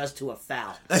James does to a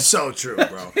foul. That's so true,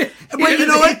 bro. But you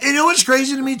know what? You know what's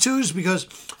crazy to me, too, is because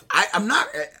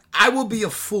I will be a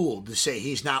fool to say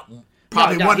he's not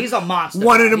probably he's a monster.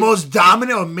 One of the most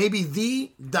dominant, or maybe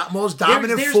the most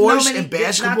dominant force in basketball history.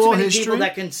 There's not too many people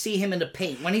that can see him in the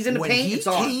paint. When he's in the paint, it's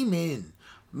on. When he came in,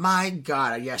 my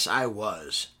God, yes, I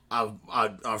was a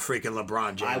freaking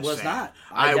LeBron James I was fan. not.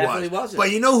 I definitely wasn't.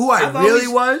 But you know who I really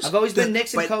was? I've always been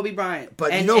Knicks and Kobe Bryant.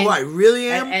 But you know who I really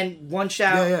am? And one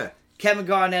shout. Yeah. Kevin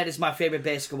Garnett is my favorite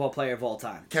basketball player of all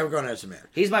time. Kevin Garnett's a man.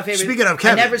 He's my favorite. Speaking of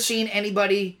Kevin. I've never seen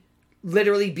anybody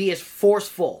literally be as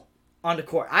forceful on the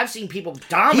court. I've seen people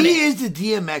dominate. He is the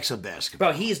DMX of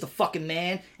basketball. Bro, he is the fucking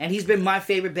man, and he's been my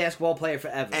favorite basketball player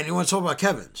forever. And you want to talk about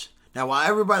Kevin's. Now, while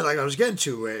everybody, like I was getting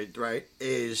to, right,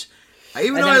 is... And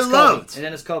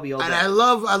then it's Kobe. And I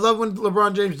love when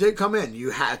LeBron James did come in. You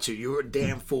had to. You were a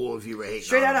damn fool if you were hating.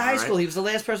 Straight out of high school, he was the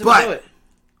last person to do it.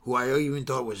 Who I even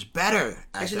thought was better.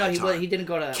 Actually, no, he didn't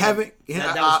go to Kevin.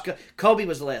 Kobe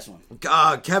was the last one.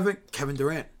 Kevin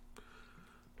Durant.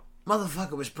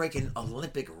 Motherfucker was breaking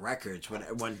Olympic records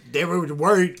when they were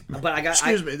worried. But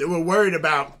they were worried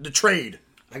about the trade.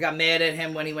 I got mad at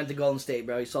him when he went to Golden State,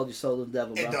 bro. He sold your soul to the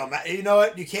devil, bro. It don't matter. You know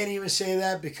what? You can't even say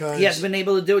that because he hasn't been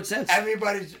able to do it since.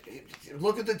 Everybody's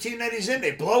look at the team that he's in.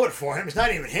 They blow it for him. It's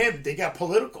not even him. They got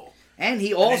political. And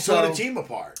he also tore the team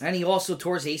apart. And he also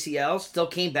tore his ACL. Still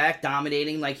came back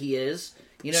dominating like he is.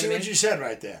 You know what I mean? What you said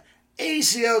right there.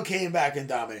 ACL came back and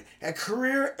dominated.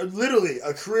 Literally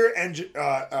a career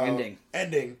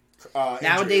ending.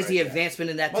 Nowadays, the advancement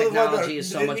in that technology is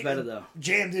so much better, though.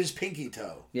 Jammed his pinky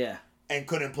toe. Yeah. And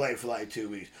couldn't play for like 2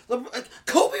 weeks.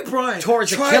 Kobe Bryant tore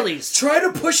his Achilles. Tried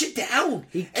to push it down.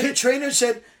 And the trainer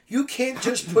said, you can't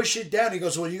just push it down. He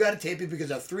goes, well, you got to tape it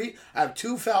because I have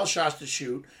 2 foul shots to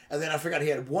shoot. And then I forgot he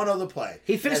had one other play.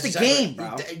 He finished the game,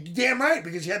 bro. Damn right,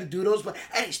 because he had to do those plays.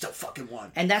 And he still fucking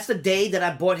won. And that's the day that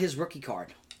I bought his rookie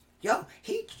card. Yo,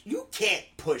 you can't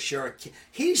push your...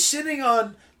 He's sitting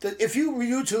on... If you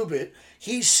YouTube it,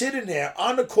 he's sitting there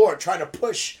on the court trying to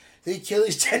push the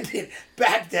Achilles tendon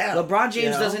back down. LeBron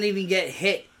James doesn't even get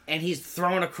hit, and he's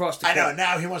thrown across the court. I know,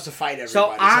 now he wants to fight everybody.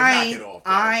 So knock it off,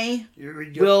 I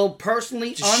will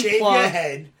personally shave your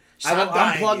head. I will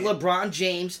unplug LeBron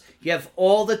James. You have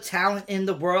all the talent in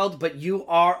the world, but you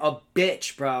are a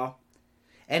bitch, bro.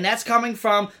 And that's coming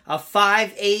from a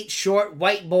 5'8" short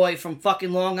white boy from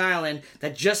fucking Long Island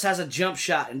that just has a jump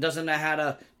shot and doesn't know how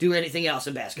to do anything else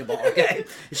in basketball, okay?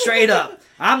 Straight up.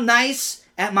 I'm nice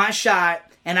at my shot,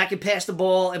 and I can pass the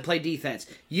ball and play defense.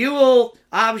 You will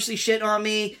obviously shit on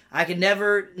me. I can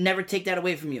never take that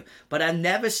away from you. But I've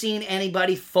never seen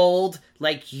anybody fold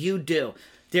like you do.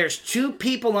 There's 2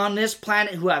 people on this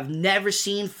planet who I've never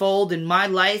seen fold in my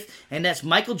life, and that's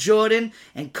Michael Jordan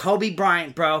and Kobe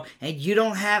Bryant, bro. And you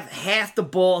don't have half the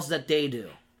balls that they do.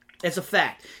 It's a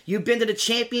fact. You've been to the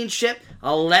championship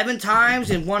 11 times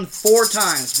and won 4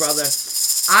 times, brother.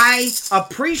 I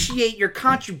appreciate your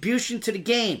contribution to the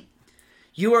game.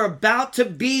 You are about to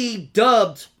be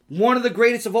dubbed one of the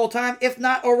greatest of all time, if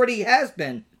not already has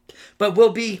been, but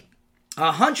will be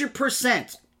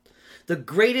 100% the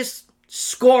greatest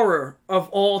scorer of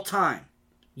all time.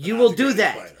 You will do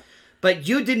that. Player. But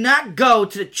you did not go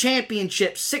to the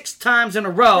championship 6 times in a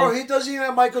row. Bro, he doesn't even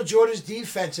have Michael Jordan's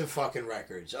defensive fucking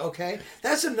records, okay?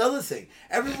 That's another thing.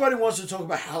 Everybody wants to talk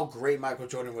about how great Michael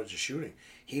Jordan was at shooting.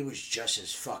 He was just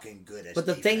as fucking good as But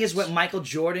the thing is with Michael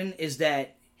Jordan is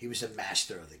that he was a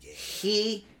master of the game.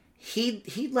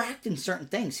 He lacked in certain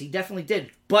things. He definitely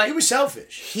did. But he was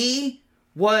selfish. He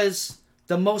was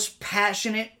the most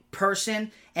passionate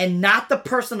person and not the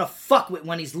person to fuck with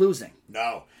when he's losing.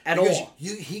 No. At all.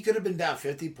 He could have been down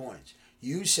 50 points.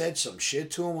 You said some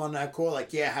shit to him on that court,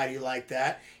 like, yeah, how do you like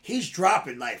that? He's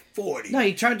dropping like 40. No,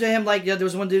 he turned to him like, there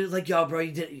was one dude like, yo, bro,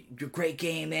 you did a great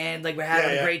game, man. Like, we're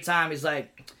having a great time. He's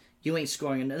like, you ain't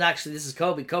scoring. And actually, this is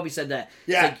Kobe. Kobe said that.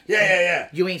 Yeah, like, yeah.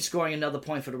 You ain't scoring another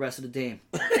point for the rest of the game.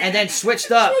 And then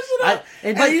switched up.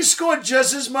 And he scored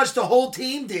just as much the whole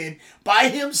team did by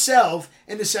himself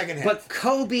in the second half. But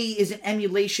Kobe is an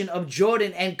emulation of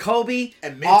Jordan. And Kobe,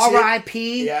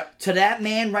 R.I.P. to that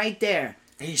man right there.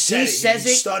 He says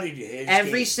it. Studied his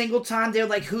every game. single time. They're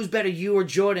like, who's better, you or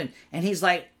Jordan? And he's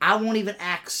like, I won't even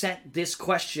accent this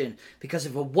question because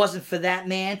if it wasn't for that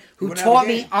man who taught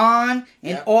me on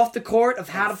and off the court of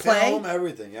how to play. Film,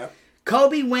 everything,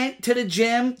 Kobe went to the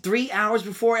gym 3 hours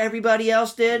before everybody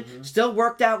else did, still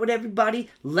worked out with everybody,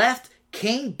 left,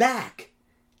 came back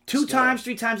 3 times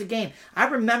a game. I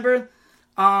remember,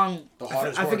 I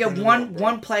forget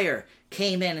one player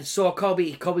came in and saw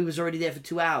Kobe. Kobe was already there for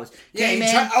 2 hours.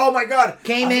 Oh my God.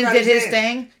 Came in, did his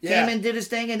thing. Came in, did his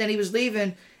thing, and then he was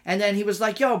leaving. And then he was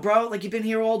like, yo, bro, like, you've been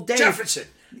here all day. Jefferson.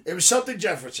 It was something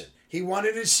Jefferson. He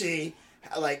wanted to see,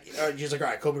 like, he's like, all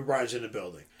right, Kobe Bryant's in the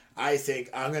building. I think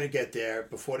I'm going to get there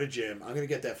before the gym. I'm going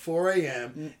to get there at 4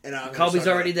 a.m. and Kobe's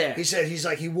already there. He said,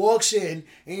 he walks in,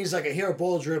 and he's like, I hear a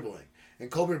ball dribbling. And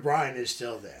Kobe Bryant is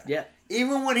still there. Yeah.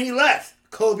 Even when he left,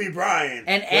 Kobe Bryant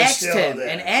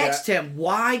asked him,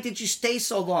 why did you stay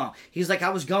so long? He's like, I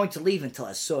was going to leave until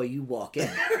I saw you walk in.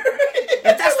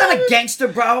 If that's not a gangster,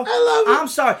 bro, I'm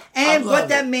sorry. And what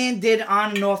that man did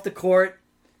on and off the court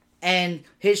and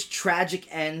his tragic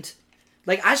end.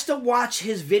 Like, I still watch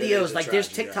his videos. Like, there's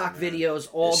TikTok videos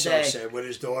all day. So sad with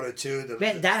his daughter, too.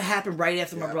 Man, that happened right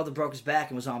after my brother broke his back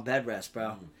and was on bed rest,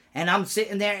 bro. And I'm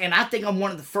sitting there, and I think I'm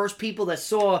one of the first people that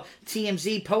saw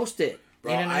TMZ post it.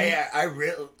 Bro, you know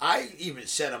what I even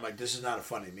said, I'm like, this is not a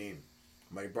funny meme.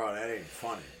 I'm like, bro, that ain't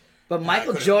funny. But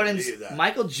Michael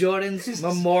Jordan's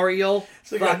memorial.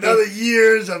 It's like another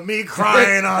years of me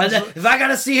crying on. If I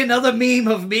gotta see another meme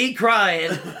of me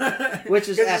crying, which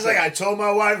is it's like I told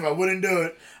my wife I wouldn't do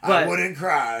it. I wouldn't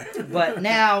cry. But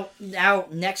now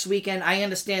next weekend, I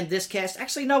understand this cast.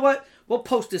 Actually, you know what? We'll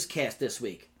post this cast this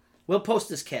week. We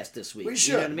should.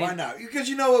 You know what I mean? Why not? Because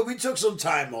you know what? We took some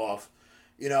time off.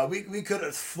 You know, we could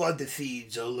have flooded the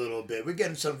feeds a little bit. We're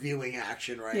getting some viewing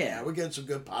action right now. We're getting some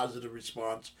good positive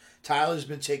response. Tyler's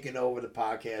been taking over the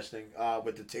podcasting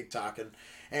with the TikToking.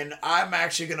 And I'm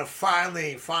actually going to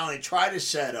finally try to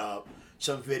set up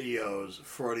some videos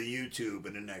for the YouTube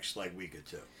in the next week or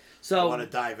two. So I want to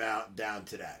dive down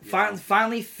to that.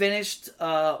 Finally finished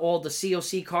all the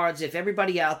COC cards. If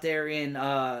everybody out there in...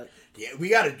 we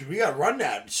gotta run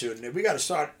that soon. We gotta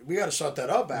start that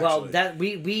up.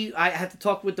 Actually, well, I have to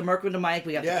talk with the Merc with the mic.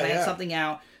 We have to plan something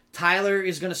out. Tyler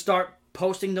is going to start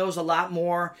posting those a lot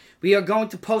more. We are going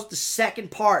to post the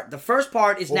second part. The first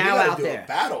part is now out there. We got to do a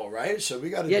battle, right? So we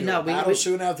got to do a battle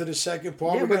soon after the second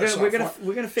part. Yeah, we're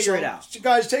gonna figure it out. So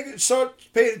guys, start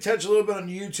paying attention a little bit on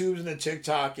the YouTube and the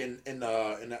TikTok and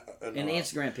the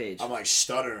Instagram page. I'm like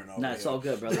stuttering over No, it's all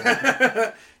good,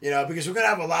 brother. Because we're gonna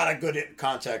have a lot of good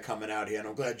content coming out here, and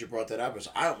I'm glad you brought that up because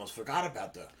I almost forgot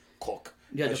about the cook.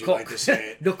 Yeah, the cook. Like to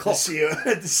say it. The cook.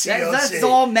 That's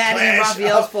all Maddie and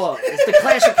Raphael's fault. It's the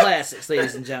Clash of Classics,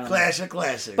 ladies and gentlemen. Clash of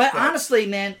Classics. But honestly,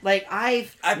 man,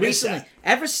 I've recently,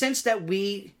 ever since that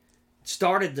we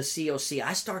started the COC,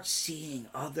 I start seeing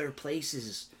other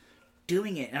places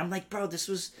doing it, and I'm like, bro, this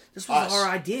was our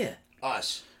idea.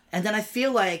 Us. And then I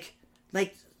feel like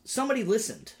somebody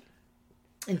listened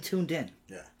and tuned in.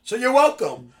 Yeah. So you're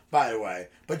welcome, by the way.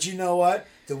 But you know what?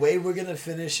 The way we're going to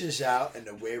finish this out and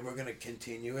the way we're going to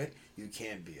continue it, you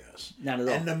can't be us. Not at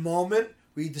all. And the moment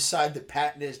we decide to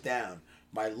pat this down,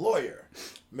 my lawyer,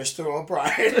 Mr.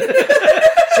 O'Brien.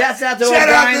 Shouts out to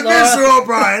Mr.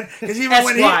 O'Brien.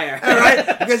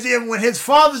 Because even when his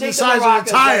father decides to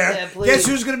retire, guess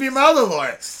who's going to be my other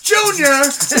lawyer? Junior!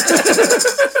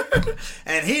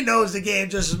 And he knows the game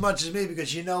just as much as me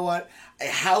because you know what?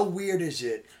 How weird is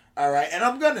it? All right, and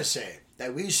I'm going to say it,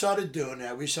 that we started doing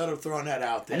that. We started throwing that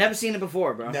out there. I never seen it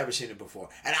before, bro. Never seen it before.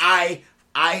 And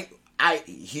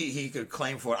he could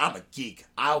claim for it. I'm a geek.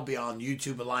 I'll be on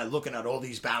YouTube and line looking at all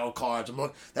these battle cards.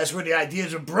 That's where the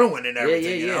ideas are brewing and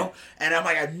everything, you know? And I'm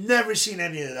like, I've never seen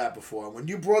any of that before. When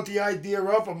you brought the idea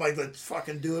up, I'm like, let's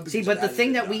fucking do it. See, but the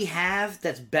thing that we have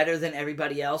that's better than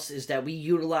everybody else is that we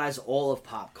utilize all of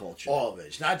pop culture. All of it.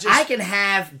 It's not just... I can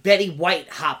have Betty White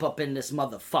hop up in this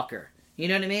motherfucker. You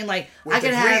know what I mean? Like with I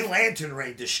can have Green Lantern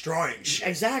ring destroying shit.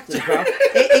 Exactly, bro.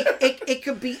 it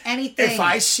could be anything. If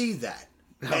I see that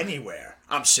anywhere,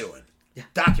 I'm suing. Yeah.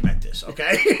 Document this,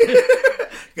 okay?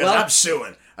 Because I'm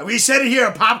suing. We said it here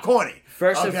at Popcornie.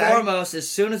 First and foremost, as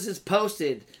soon as it's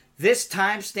posted, this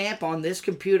timestamp on this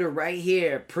computer right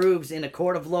here proves in a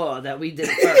court of law that we did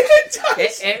it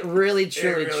first. it really,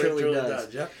 truly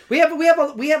does. Yeah. We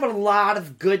have a lot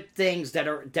of good things that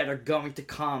are going to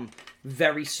come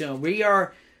very soon. We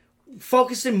are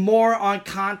focusing more on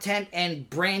content and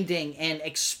branding and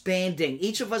expanding.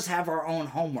 Each of us have our own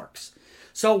homeworks.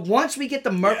 So once we get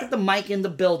the Merc with the mic in the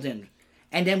building,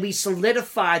 and then we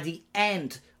solidify the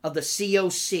end of the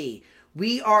COC,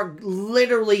 we are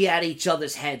literally at each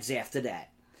other's heads after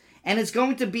that. And it's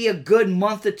going to be a good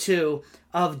month or two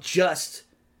of just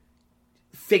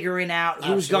figuring out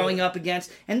who's going up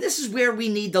against. And this is where we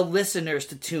need the listeners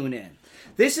to tune in.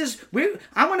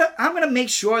 I'm gonna make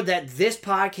sure that this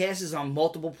podcast is on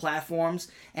multiple platforms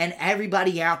and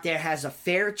everybody out there has a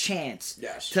fair chance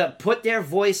to put their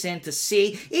voice in to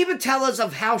see, even tell us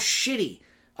of how shitty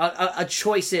a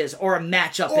choice is or a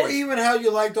matchup is. Or even how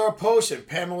you liked our post and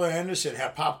Pamela Anderson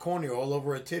had Popcornie all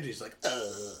over her titties like,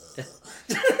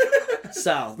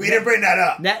 So we didn't bring that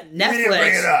up. Netflix. We didn't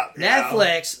bring it up.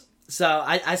 Netflix. So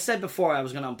I said before I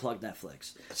was going to unplug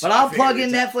Netflix. But I'll plug in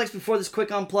Netflix before this quick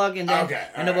unplug and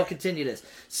then we'll continue this.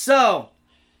 So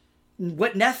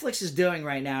what Netflix is doing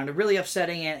right now, and it's really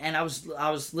upsetting, and I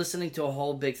was listening to a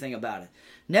whole big thing about it.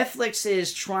 Netflix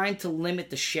is trying to limit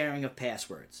the sharing of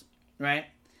passwords, right?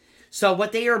 So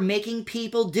what they are making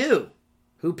people do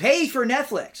who pay for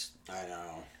Netflix, I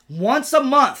know, once a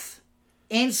month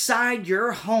inside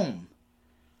your home,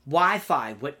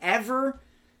 Wi-Fi, whatever.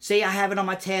 Say I have it on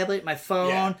my tablet, my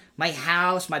phone, my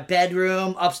house, my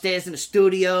bedroom, upstairs in the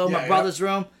studio, my brother's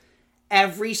room.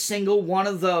 Every single one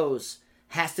of those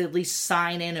has to at least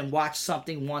sign in and watch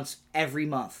something once every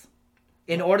month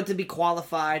in order to be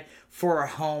qualified for a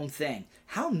home thing.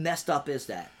 How messed up is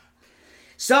that?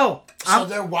 So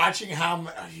they're watching how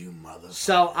much... Oh, you motherfuckers.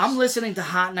 So I'm listening to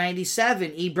Hot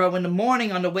 97, Ebro, in the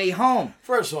morning on the way home.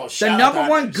 First of all, the number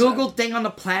one Google thing on the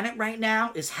planet right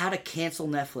now is how to cancel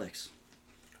Netflix.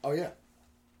 Oh, yeah.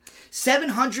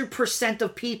 700%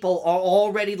 of people are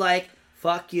already like,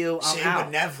 fuck you, I'm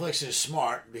out. But Netflix is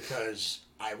smart because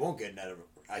I won't get Netflix.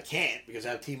 I can't because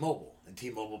I have T-Mobile. And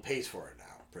T-Mobile pays for it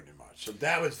now, pretty much. So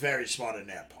that was very smart in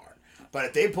that part. But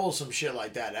if they pull some shit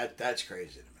like that's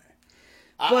crazy to me.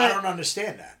 I don't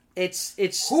understand that.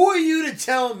 It's Who are you to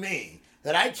tell me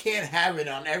that I can't have it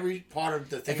on every part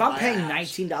of the thing? If I'm paying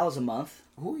 $19 a month,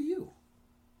 who are you?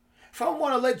 If I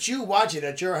want to let you watch it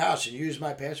at your house and use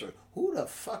my password, who the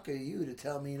fuck are you to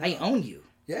tell me no? I own you.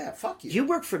 Yeah, fuck you. You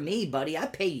work for me, buddy. I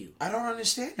pay you. I don't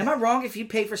understand. Am I wrong if you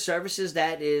pay for services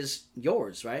that is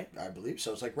yours, right? I believe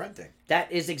so. It's like renting.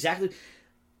 That is exactly...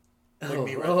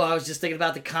 Like I was just thinking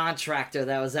about the contractor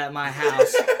that was at my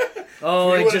house.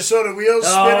 You just saw the wheels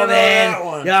spinning on that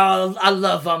one. Yo, I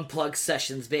love unplugged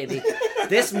sessions, baby.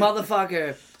 This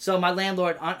motherfucker. So my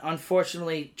landlord,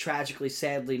 unfortunately, tragically,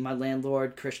 sadly, my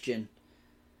landlord, Christian,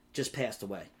 just passed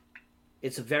away.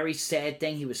 It's a very sad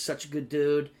thing. He was such a good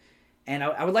dude. And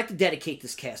I would like to dedicate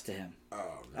this cast to him. Oh,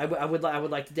 no. I would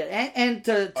like to dedicate. And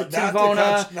to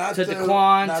Tivona, to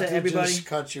Daquan, to everybody. Just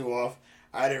cut you off.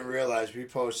 I didn't realize we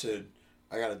posted...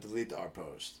 I got to delete our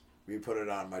post. We put it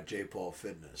on my J. Paul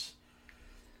Fitness.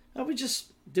 Oh, we just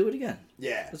do it again.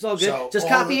 Yeah. It's all good. So just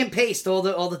copy and paste all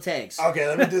the tags. Okay,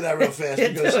 let me do that real fast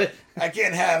because I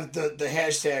can't have the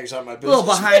hashtags on my business. A little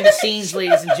behind the scenes,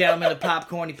 ladies and gentlemen, the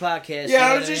Popcornie podcast. Yeah,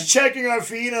 I was just checking our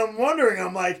feed. I'm wondering.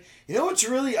 I'm like, you know what's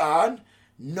really odd?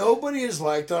 Nobody has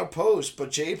liked our post,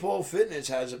 but J. Paul Fitness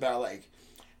has about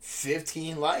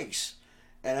 15 likes.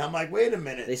 And I'm like, wait a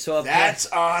minute. That's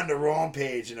on the wrong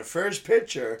page. And the first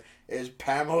picture is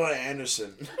Pamela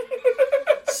Anderson.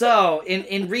 So,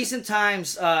 in recent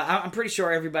times, I'm pretty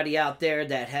sure everybody out there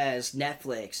that has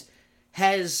Netflix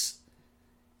has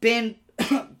been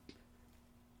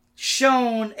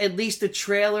shown at least a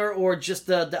trailer or just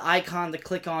the icon to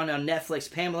click on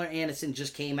Netflix. Pamela Anderson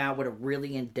just came out with a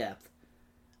really in-depth,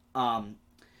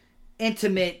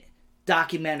 intimate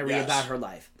documentary about her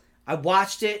life. I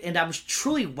watched it, and I was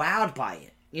truly wowed by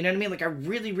it. You know what I mean? I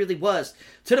really, really was.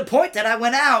 To the point that I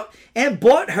went out and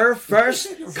bought her first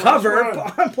cover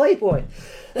on Playboy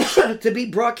to be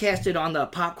broadcasted on the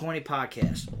Popcornie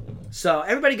podcast. So,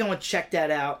 everybody go and check that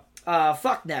out.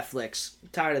 Fuck Netflix. I'm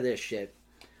tired of this shit.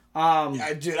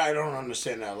 I don't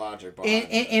understand that logic.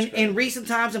 In recent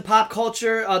times in pop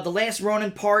culture, The Last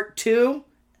Ronin Part 2,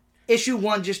 Issue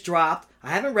 1 just dropped. I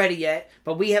haven't read it yet,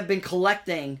 but we have been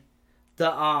collecting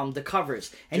the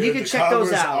covers, and you can check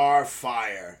those out. The covers are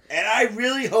fire, and I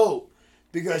really hope,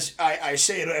 because I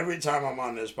say it every time I'm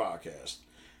on this podcast,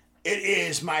 it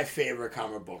is my favorite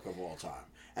comic book of all time,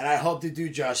 and I hope to do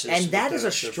justice. And that is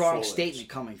a strong statement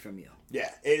coming from you.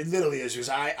 Yeah, it literally is, because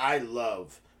I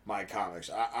love my comics.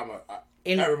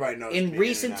 Everybody knows. In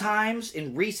recent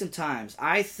times,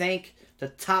 I think the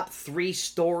top 3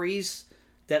 stories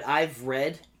that I've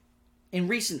read in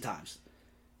recent times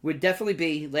would definitely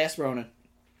be Last Ronin,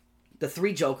 the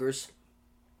 3 Jokers,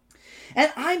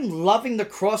 and I'm loving the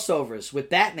crossovers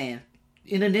with Batman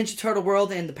in the Ninja Turtle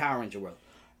world and the Power Ranger world.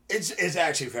 It's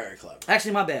actually very clever.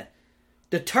 Actually, my bad.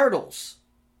 The Turtles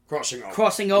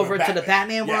crossing over to the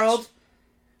Batman world,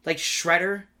 like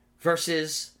Shredder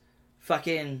versus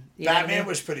fucking... Batman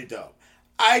was pretty dope.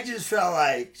 I just felt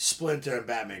like Splinter and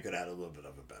Batman could have had a little bit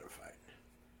of a better fight.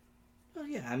 Well,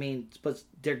 yeah, but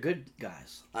they're good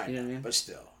guys. I know what I mean? But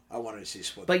still, I wanted to see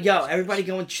Splinter. But yo, everybody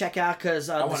go and check out, because...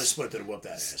 I want Splinter to whoop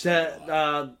that ass.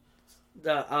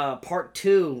 The part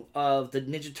 2 of the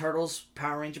Ninja Turtles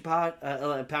Power Ranger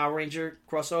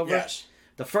crossover. Yes.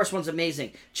 The first one's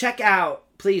amazing. Check out,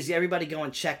 please, everybody go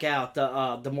and check out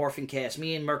the Morphin cast.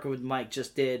 Me and Merker with Mike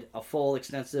just did a full,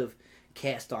 extensive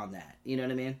cast on that. You know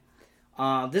what I mean?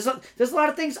 There's a lot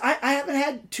of things. I haven't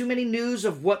had too many news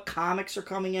of what comics are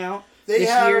coming out this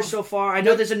year so far. I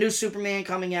know there's a new Superman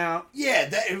coming out. Yeah,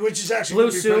 which is actually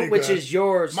Blue Suit, which is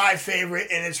yours. My favorite,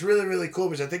 and it's really, really cool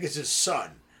because I think it's his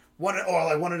son. One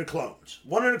of the clones.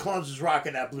 One of the clones is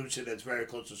rocking that blue suit that's very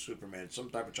close to Superman, some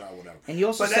type of child, whatever. And you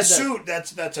also that suit,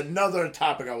 that's another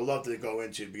topic I would love to go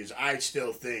into because I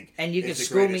still think you can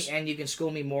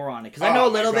school me more on it because I know a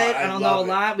little bit. I don't know a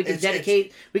lot. We can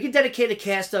dedicate a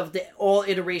cast of all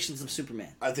iterations of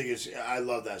Superman. I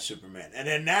love that Superman. And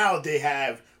then now they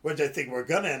have, which I think we're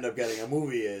gonna end up getting a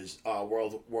movie is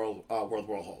World War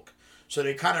Hulk. So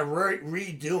they're kind of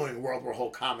redoing World War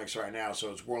Hulk comics right now,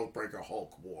 so it's World Breaker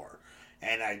Hulk War.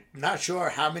 And I'm not sure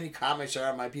how many comics there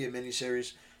are. It might be a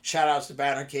miniseries. Shout outs to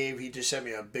Banner Cave. He just sent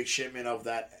me a big shipment of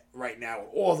that right now with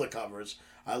all the covers.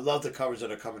 I love the covers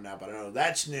that are coming out, but I know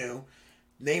that's new.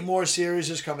 Namor series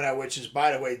is coming out, which is,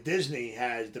 by the way, Disney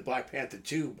has the Black Panther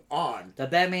 2 on. The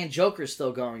Batman Joker is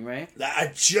still going, right?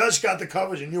 I just got the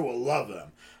covers, and you will love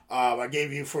them. I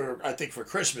gave you for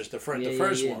Christmas the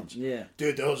first ones. Yeah,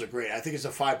 dude, those are great. I think it's a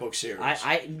 5-book series.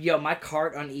 My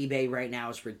cart on eBay right now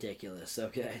is ridiculous.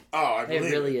 Okay. Oh, I believe it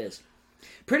really is.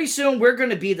 Pretty soon we're going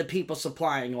to be the people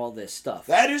supplying all this stuff.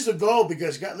 That is the goal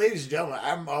because, ladies and gentlemen,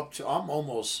 I'm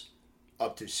almost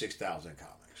up to 6,000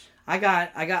 comics. I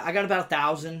got about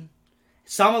 1,000.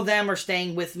 Some of them are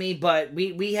staying with me, but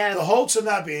we have the Hulks are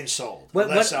not being sold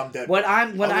unless I'm dead. What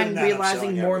I'm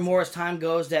realizing more and more as time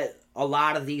goes that a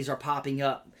lot of these are popping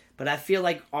up, but I feel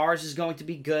like ours is going to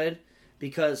be good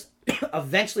because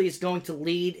eventually it's going to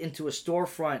lead into a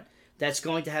storefront that's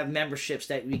going to have memberships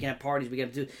that we can have parties we can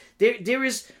do. There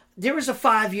is a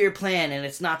 5-year plan, and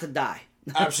it's not to die.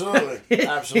 Absolutely.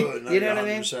 No, you know what I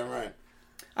mean? 100% right.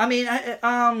 I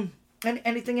mean,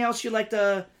 anything else you like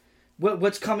to?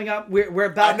 What's coming up? We're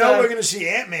about. I know we're going to see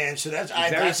Ant-Man, so that's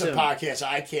soon. a podcast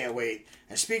I can't wait.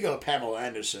 And speaking of Pamela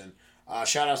Anderson,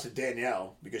 shout outs to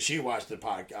Danielle because she watched the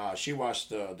podcast. She watched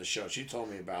the show. She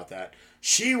told me about that.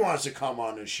 She wants to come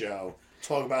on the show,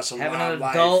 talk about some live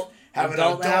life, have an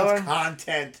adult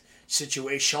content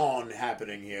situation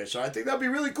happening here. So I think that'd be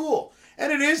really cool.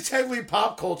 And it is technically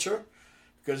pop culture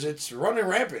because it's running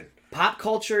rampant. Pop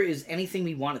culture is anything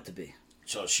we want it to be.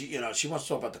 So she wants to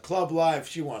talk about the club life.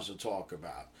 She wants to talk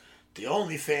about the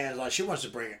OnlyFans. Like she wants to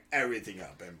bring everything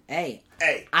up. And hey,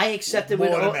 I accept it more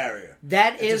with the merrier.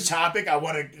 That it's a topic I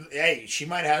want to. Hey, she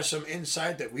might have some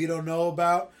insight that we don't know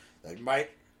about. That might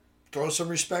throw some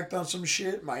respect on some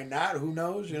shit. Might not. Who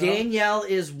knows? You know? Danielle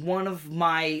is one of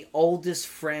my oldest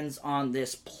friends on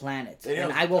this planet,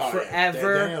 and I will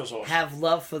forever have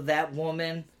love for that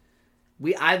woman.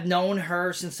 I've known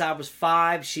her since I was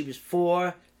 5. She was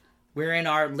 4. We're in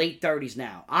our late 30s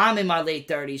now. I'm in my late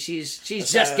 30s. She's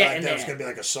just getting there. That was going to be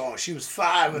like a song. She was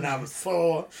 5 and I was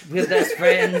 4. We're best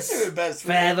friends. We're best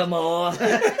friends. Forevermore.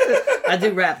 I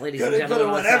do rap, ladies and gentlemen. Could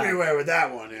have went everywhere with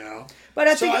that one, you know. But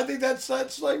I think that's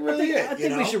like really it. I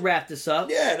think we should wrap this up.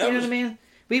 Yeah, you know what I mean?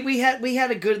 We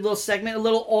had a good little segment, a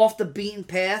little off the beaten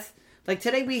path. Like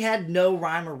today we had no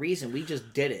rhyme or reason. We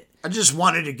just did it. I just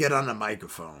wanted to get on the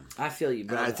microphone. I feel you,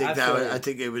 brother. And I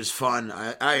think it was fun.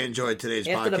 I enjoyed today's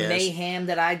podcast. After the mayhem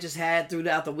that I just had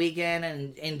throughout the weekend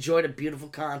and enjoyed a beautiful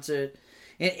concert.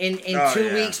 In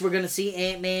 2 weeks we're gonna see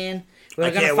Ant-Man.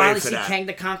 We're gonna finally see Kang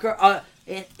the Conqueror.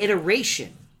 An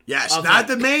iteration. Yes, not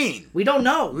the main. We don't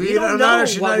know. We don't know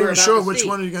what we're about to see. Which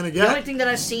one you're gonna get. The only thing that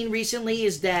I've seen recently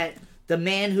is that the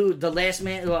last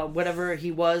man, whatever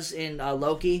he was in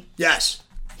Loki. Yes.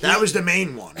 That was the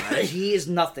main one, right? He is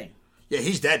nothing. Yeah,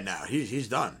 he's dead now. He's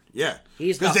done. Yeah.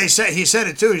 He's done. Because he said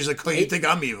it too. He's like, oh, you think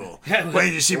I'm evil? Wait till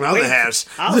you see my other halves.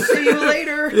 I'll see you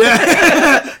later.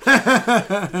 Yeah.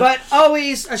 But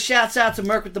always a shouts out to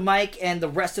Merc with the Mic and the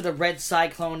rest of the Red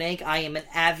Cyclone Inc. I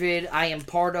am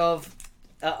part of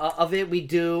it. We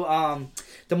do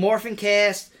the Morphin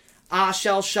Cast,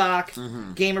 Shell Shock,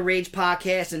 Gamer Rage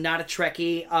Podcast, and Not a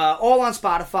Trekkie. All on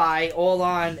Spotify, all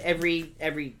on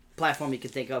every platform you can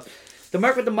think of. The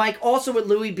Merc with the Mic, also with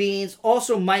Louis Beans,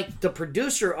 also Mike, the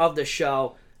producer of the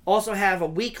show, also have a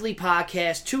 2 weekly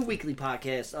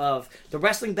podcasts of the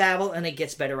Wrestling Babble and It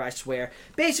Gets Better, I Swear.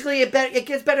 Basically, It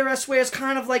Gets Better, I Swear is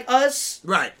kind of like us.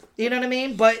 Right. You know what I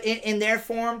mean? But in their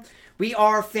form, we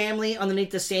are family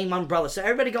underneath the same umbrella. So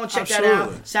everybody go and check that out.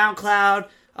 SoundCloud,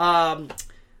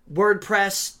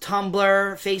 WordPress,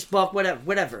 Tumblr, Facebook,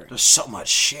 whatever. There's so much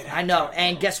shit out I know. There,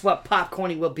 and guess what?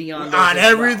 Popcornie will be on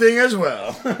everything as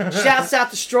well. Shouts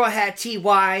out to Strawhat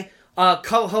Ty,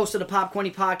 co-host of the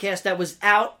Popcornie podcast that was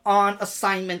out on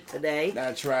assignment today.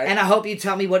 That's right. And I hope you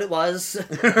tell me what it was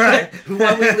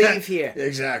when we leave here.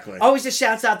 Exactly. Always just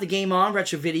shouts out to Game On,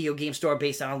 retro video game store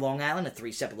based out on Long Island at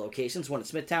 3 separate locations. One in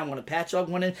Smithtown, one in Patchogue,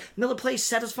 one in Miller Place,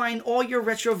 satisfying all your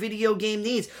retro video game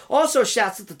needs. Also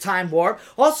shouts out to Time Warp.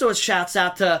 Also shouts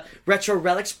out to Retro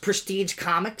Relics, Prestige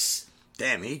Comics.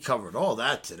 Damn, he covered all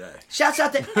that today. Shouts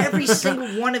out to every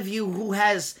single one of you who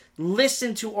has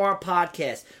listened to our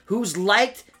podcast, who's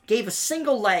liked, gave a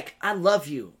single like, I love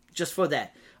you, just for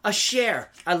that. A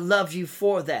share, I love you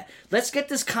for that. Let's get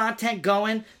this content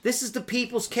going. This is the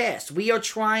People's Cast. We are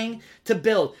trying to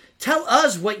build. Tell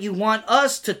us what you want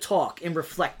us to talk and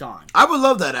reflect on. I would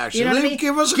love that, actually. You know what I mean?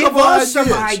 Give us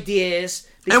some ideas.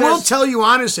 And we'll tell you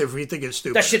honestly if we think it's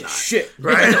stupid. That shit's shit.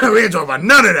 Right? We ain't talking about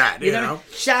none of that, you know?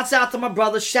 Shouts out to my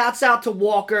brother. Shouts out to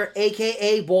Walker,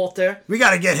 a.k.a. Walter. We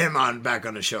got to get him back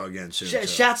on the show again soon.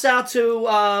 Shouts out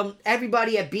to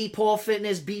everybody at B. Paul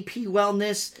Fitness, BP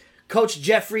Wellness, Coach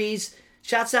Jeffries.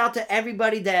 Shouts out to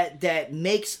everybody that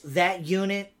makes that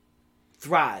unit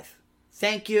thrive.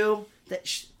 Thank you.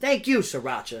 Thank you,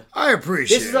 Sriracha. I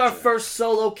appreciate it. This is our first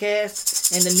solo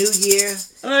cast in the new year.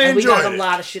 And we got enjoyed a it.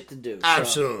 lot of shit to do.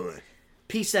 Absolutely. So,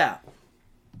 peace out.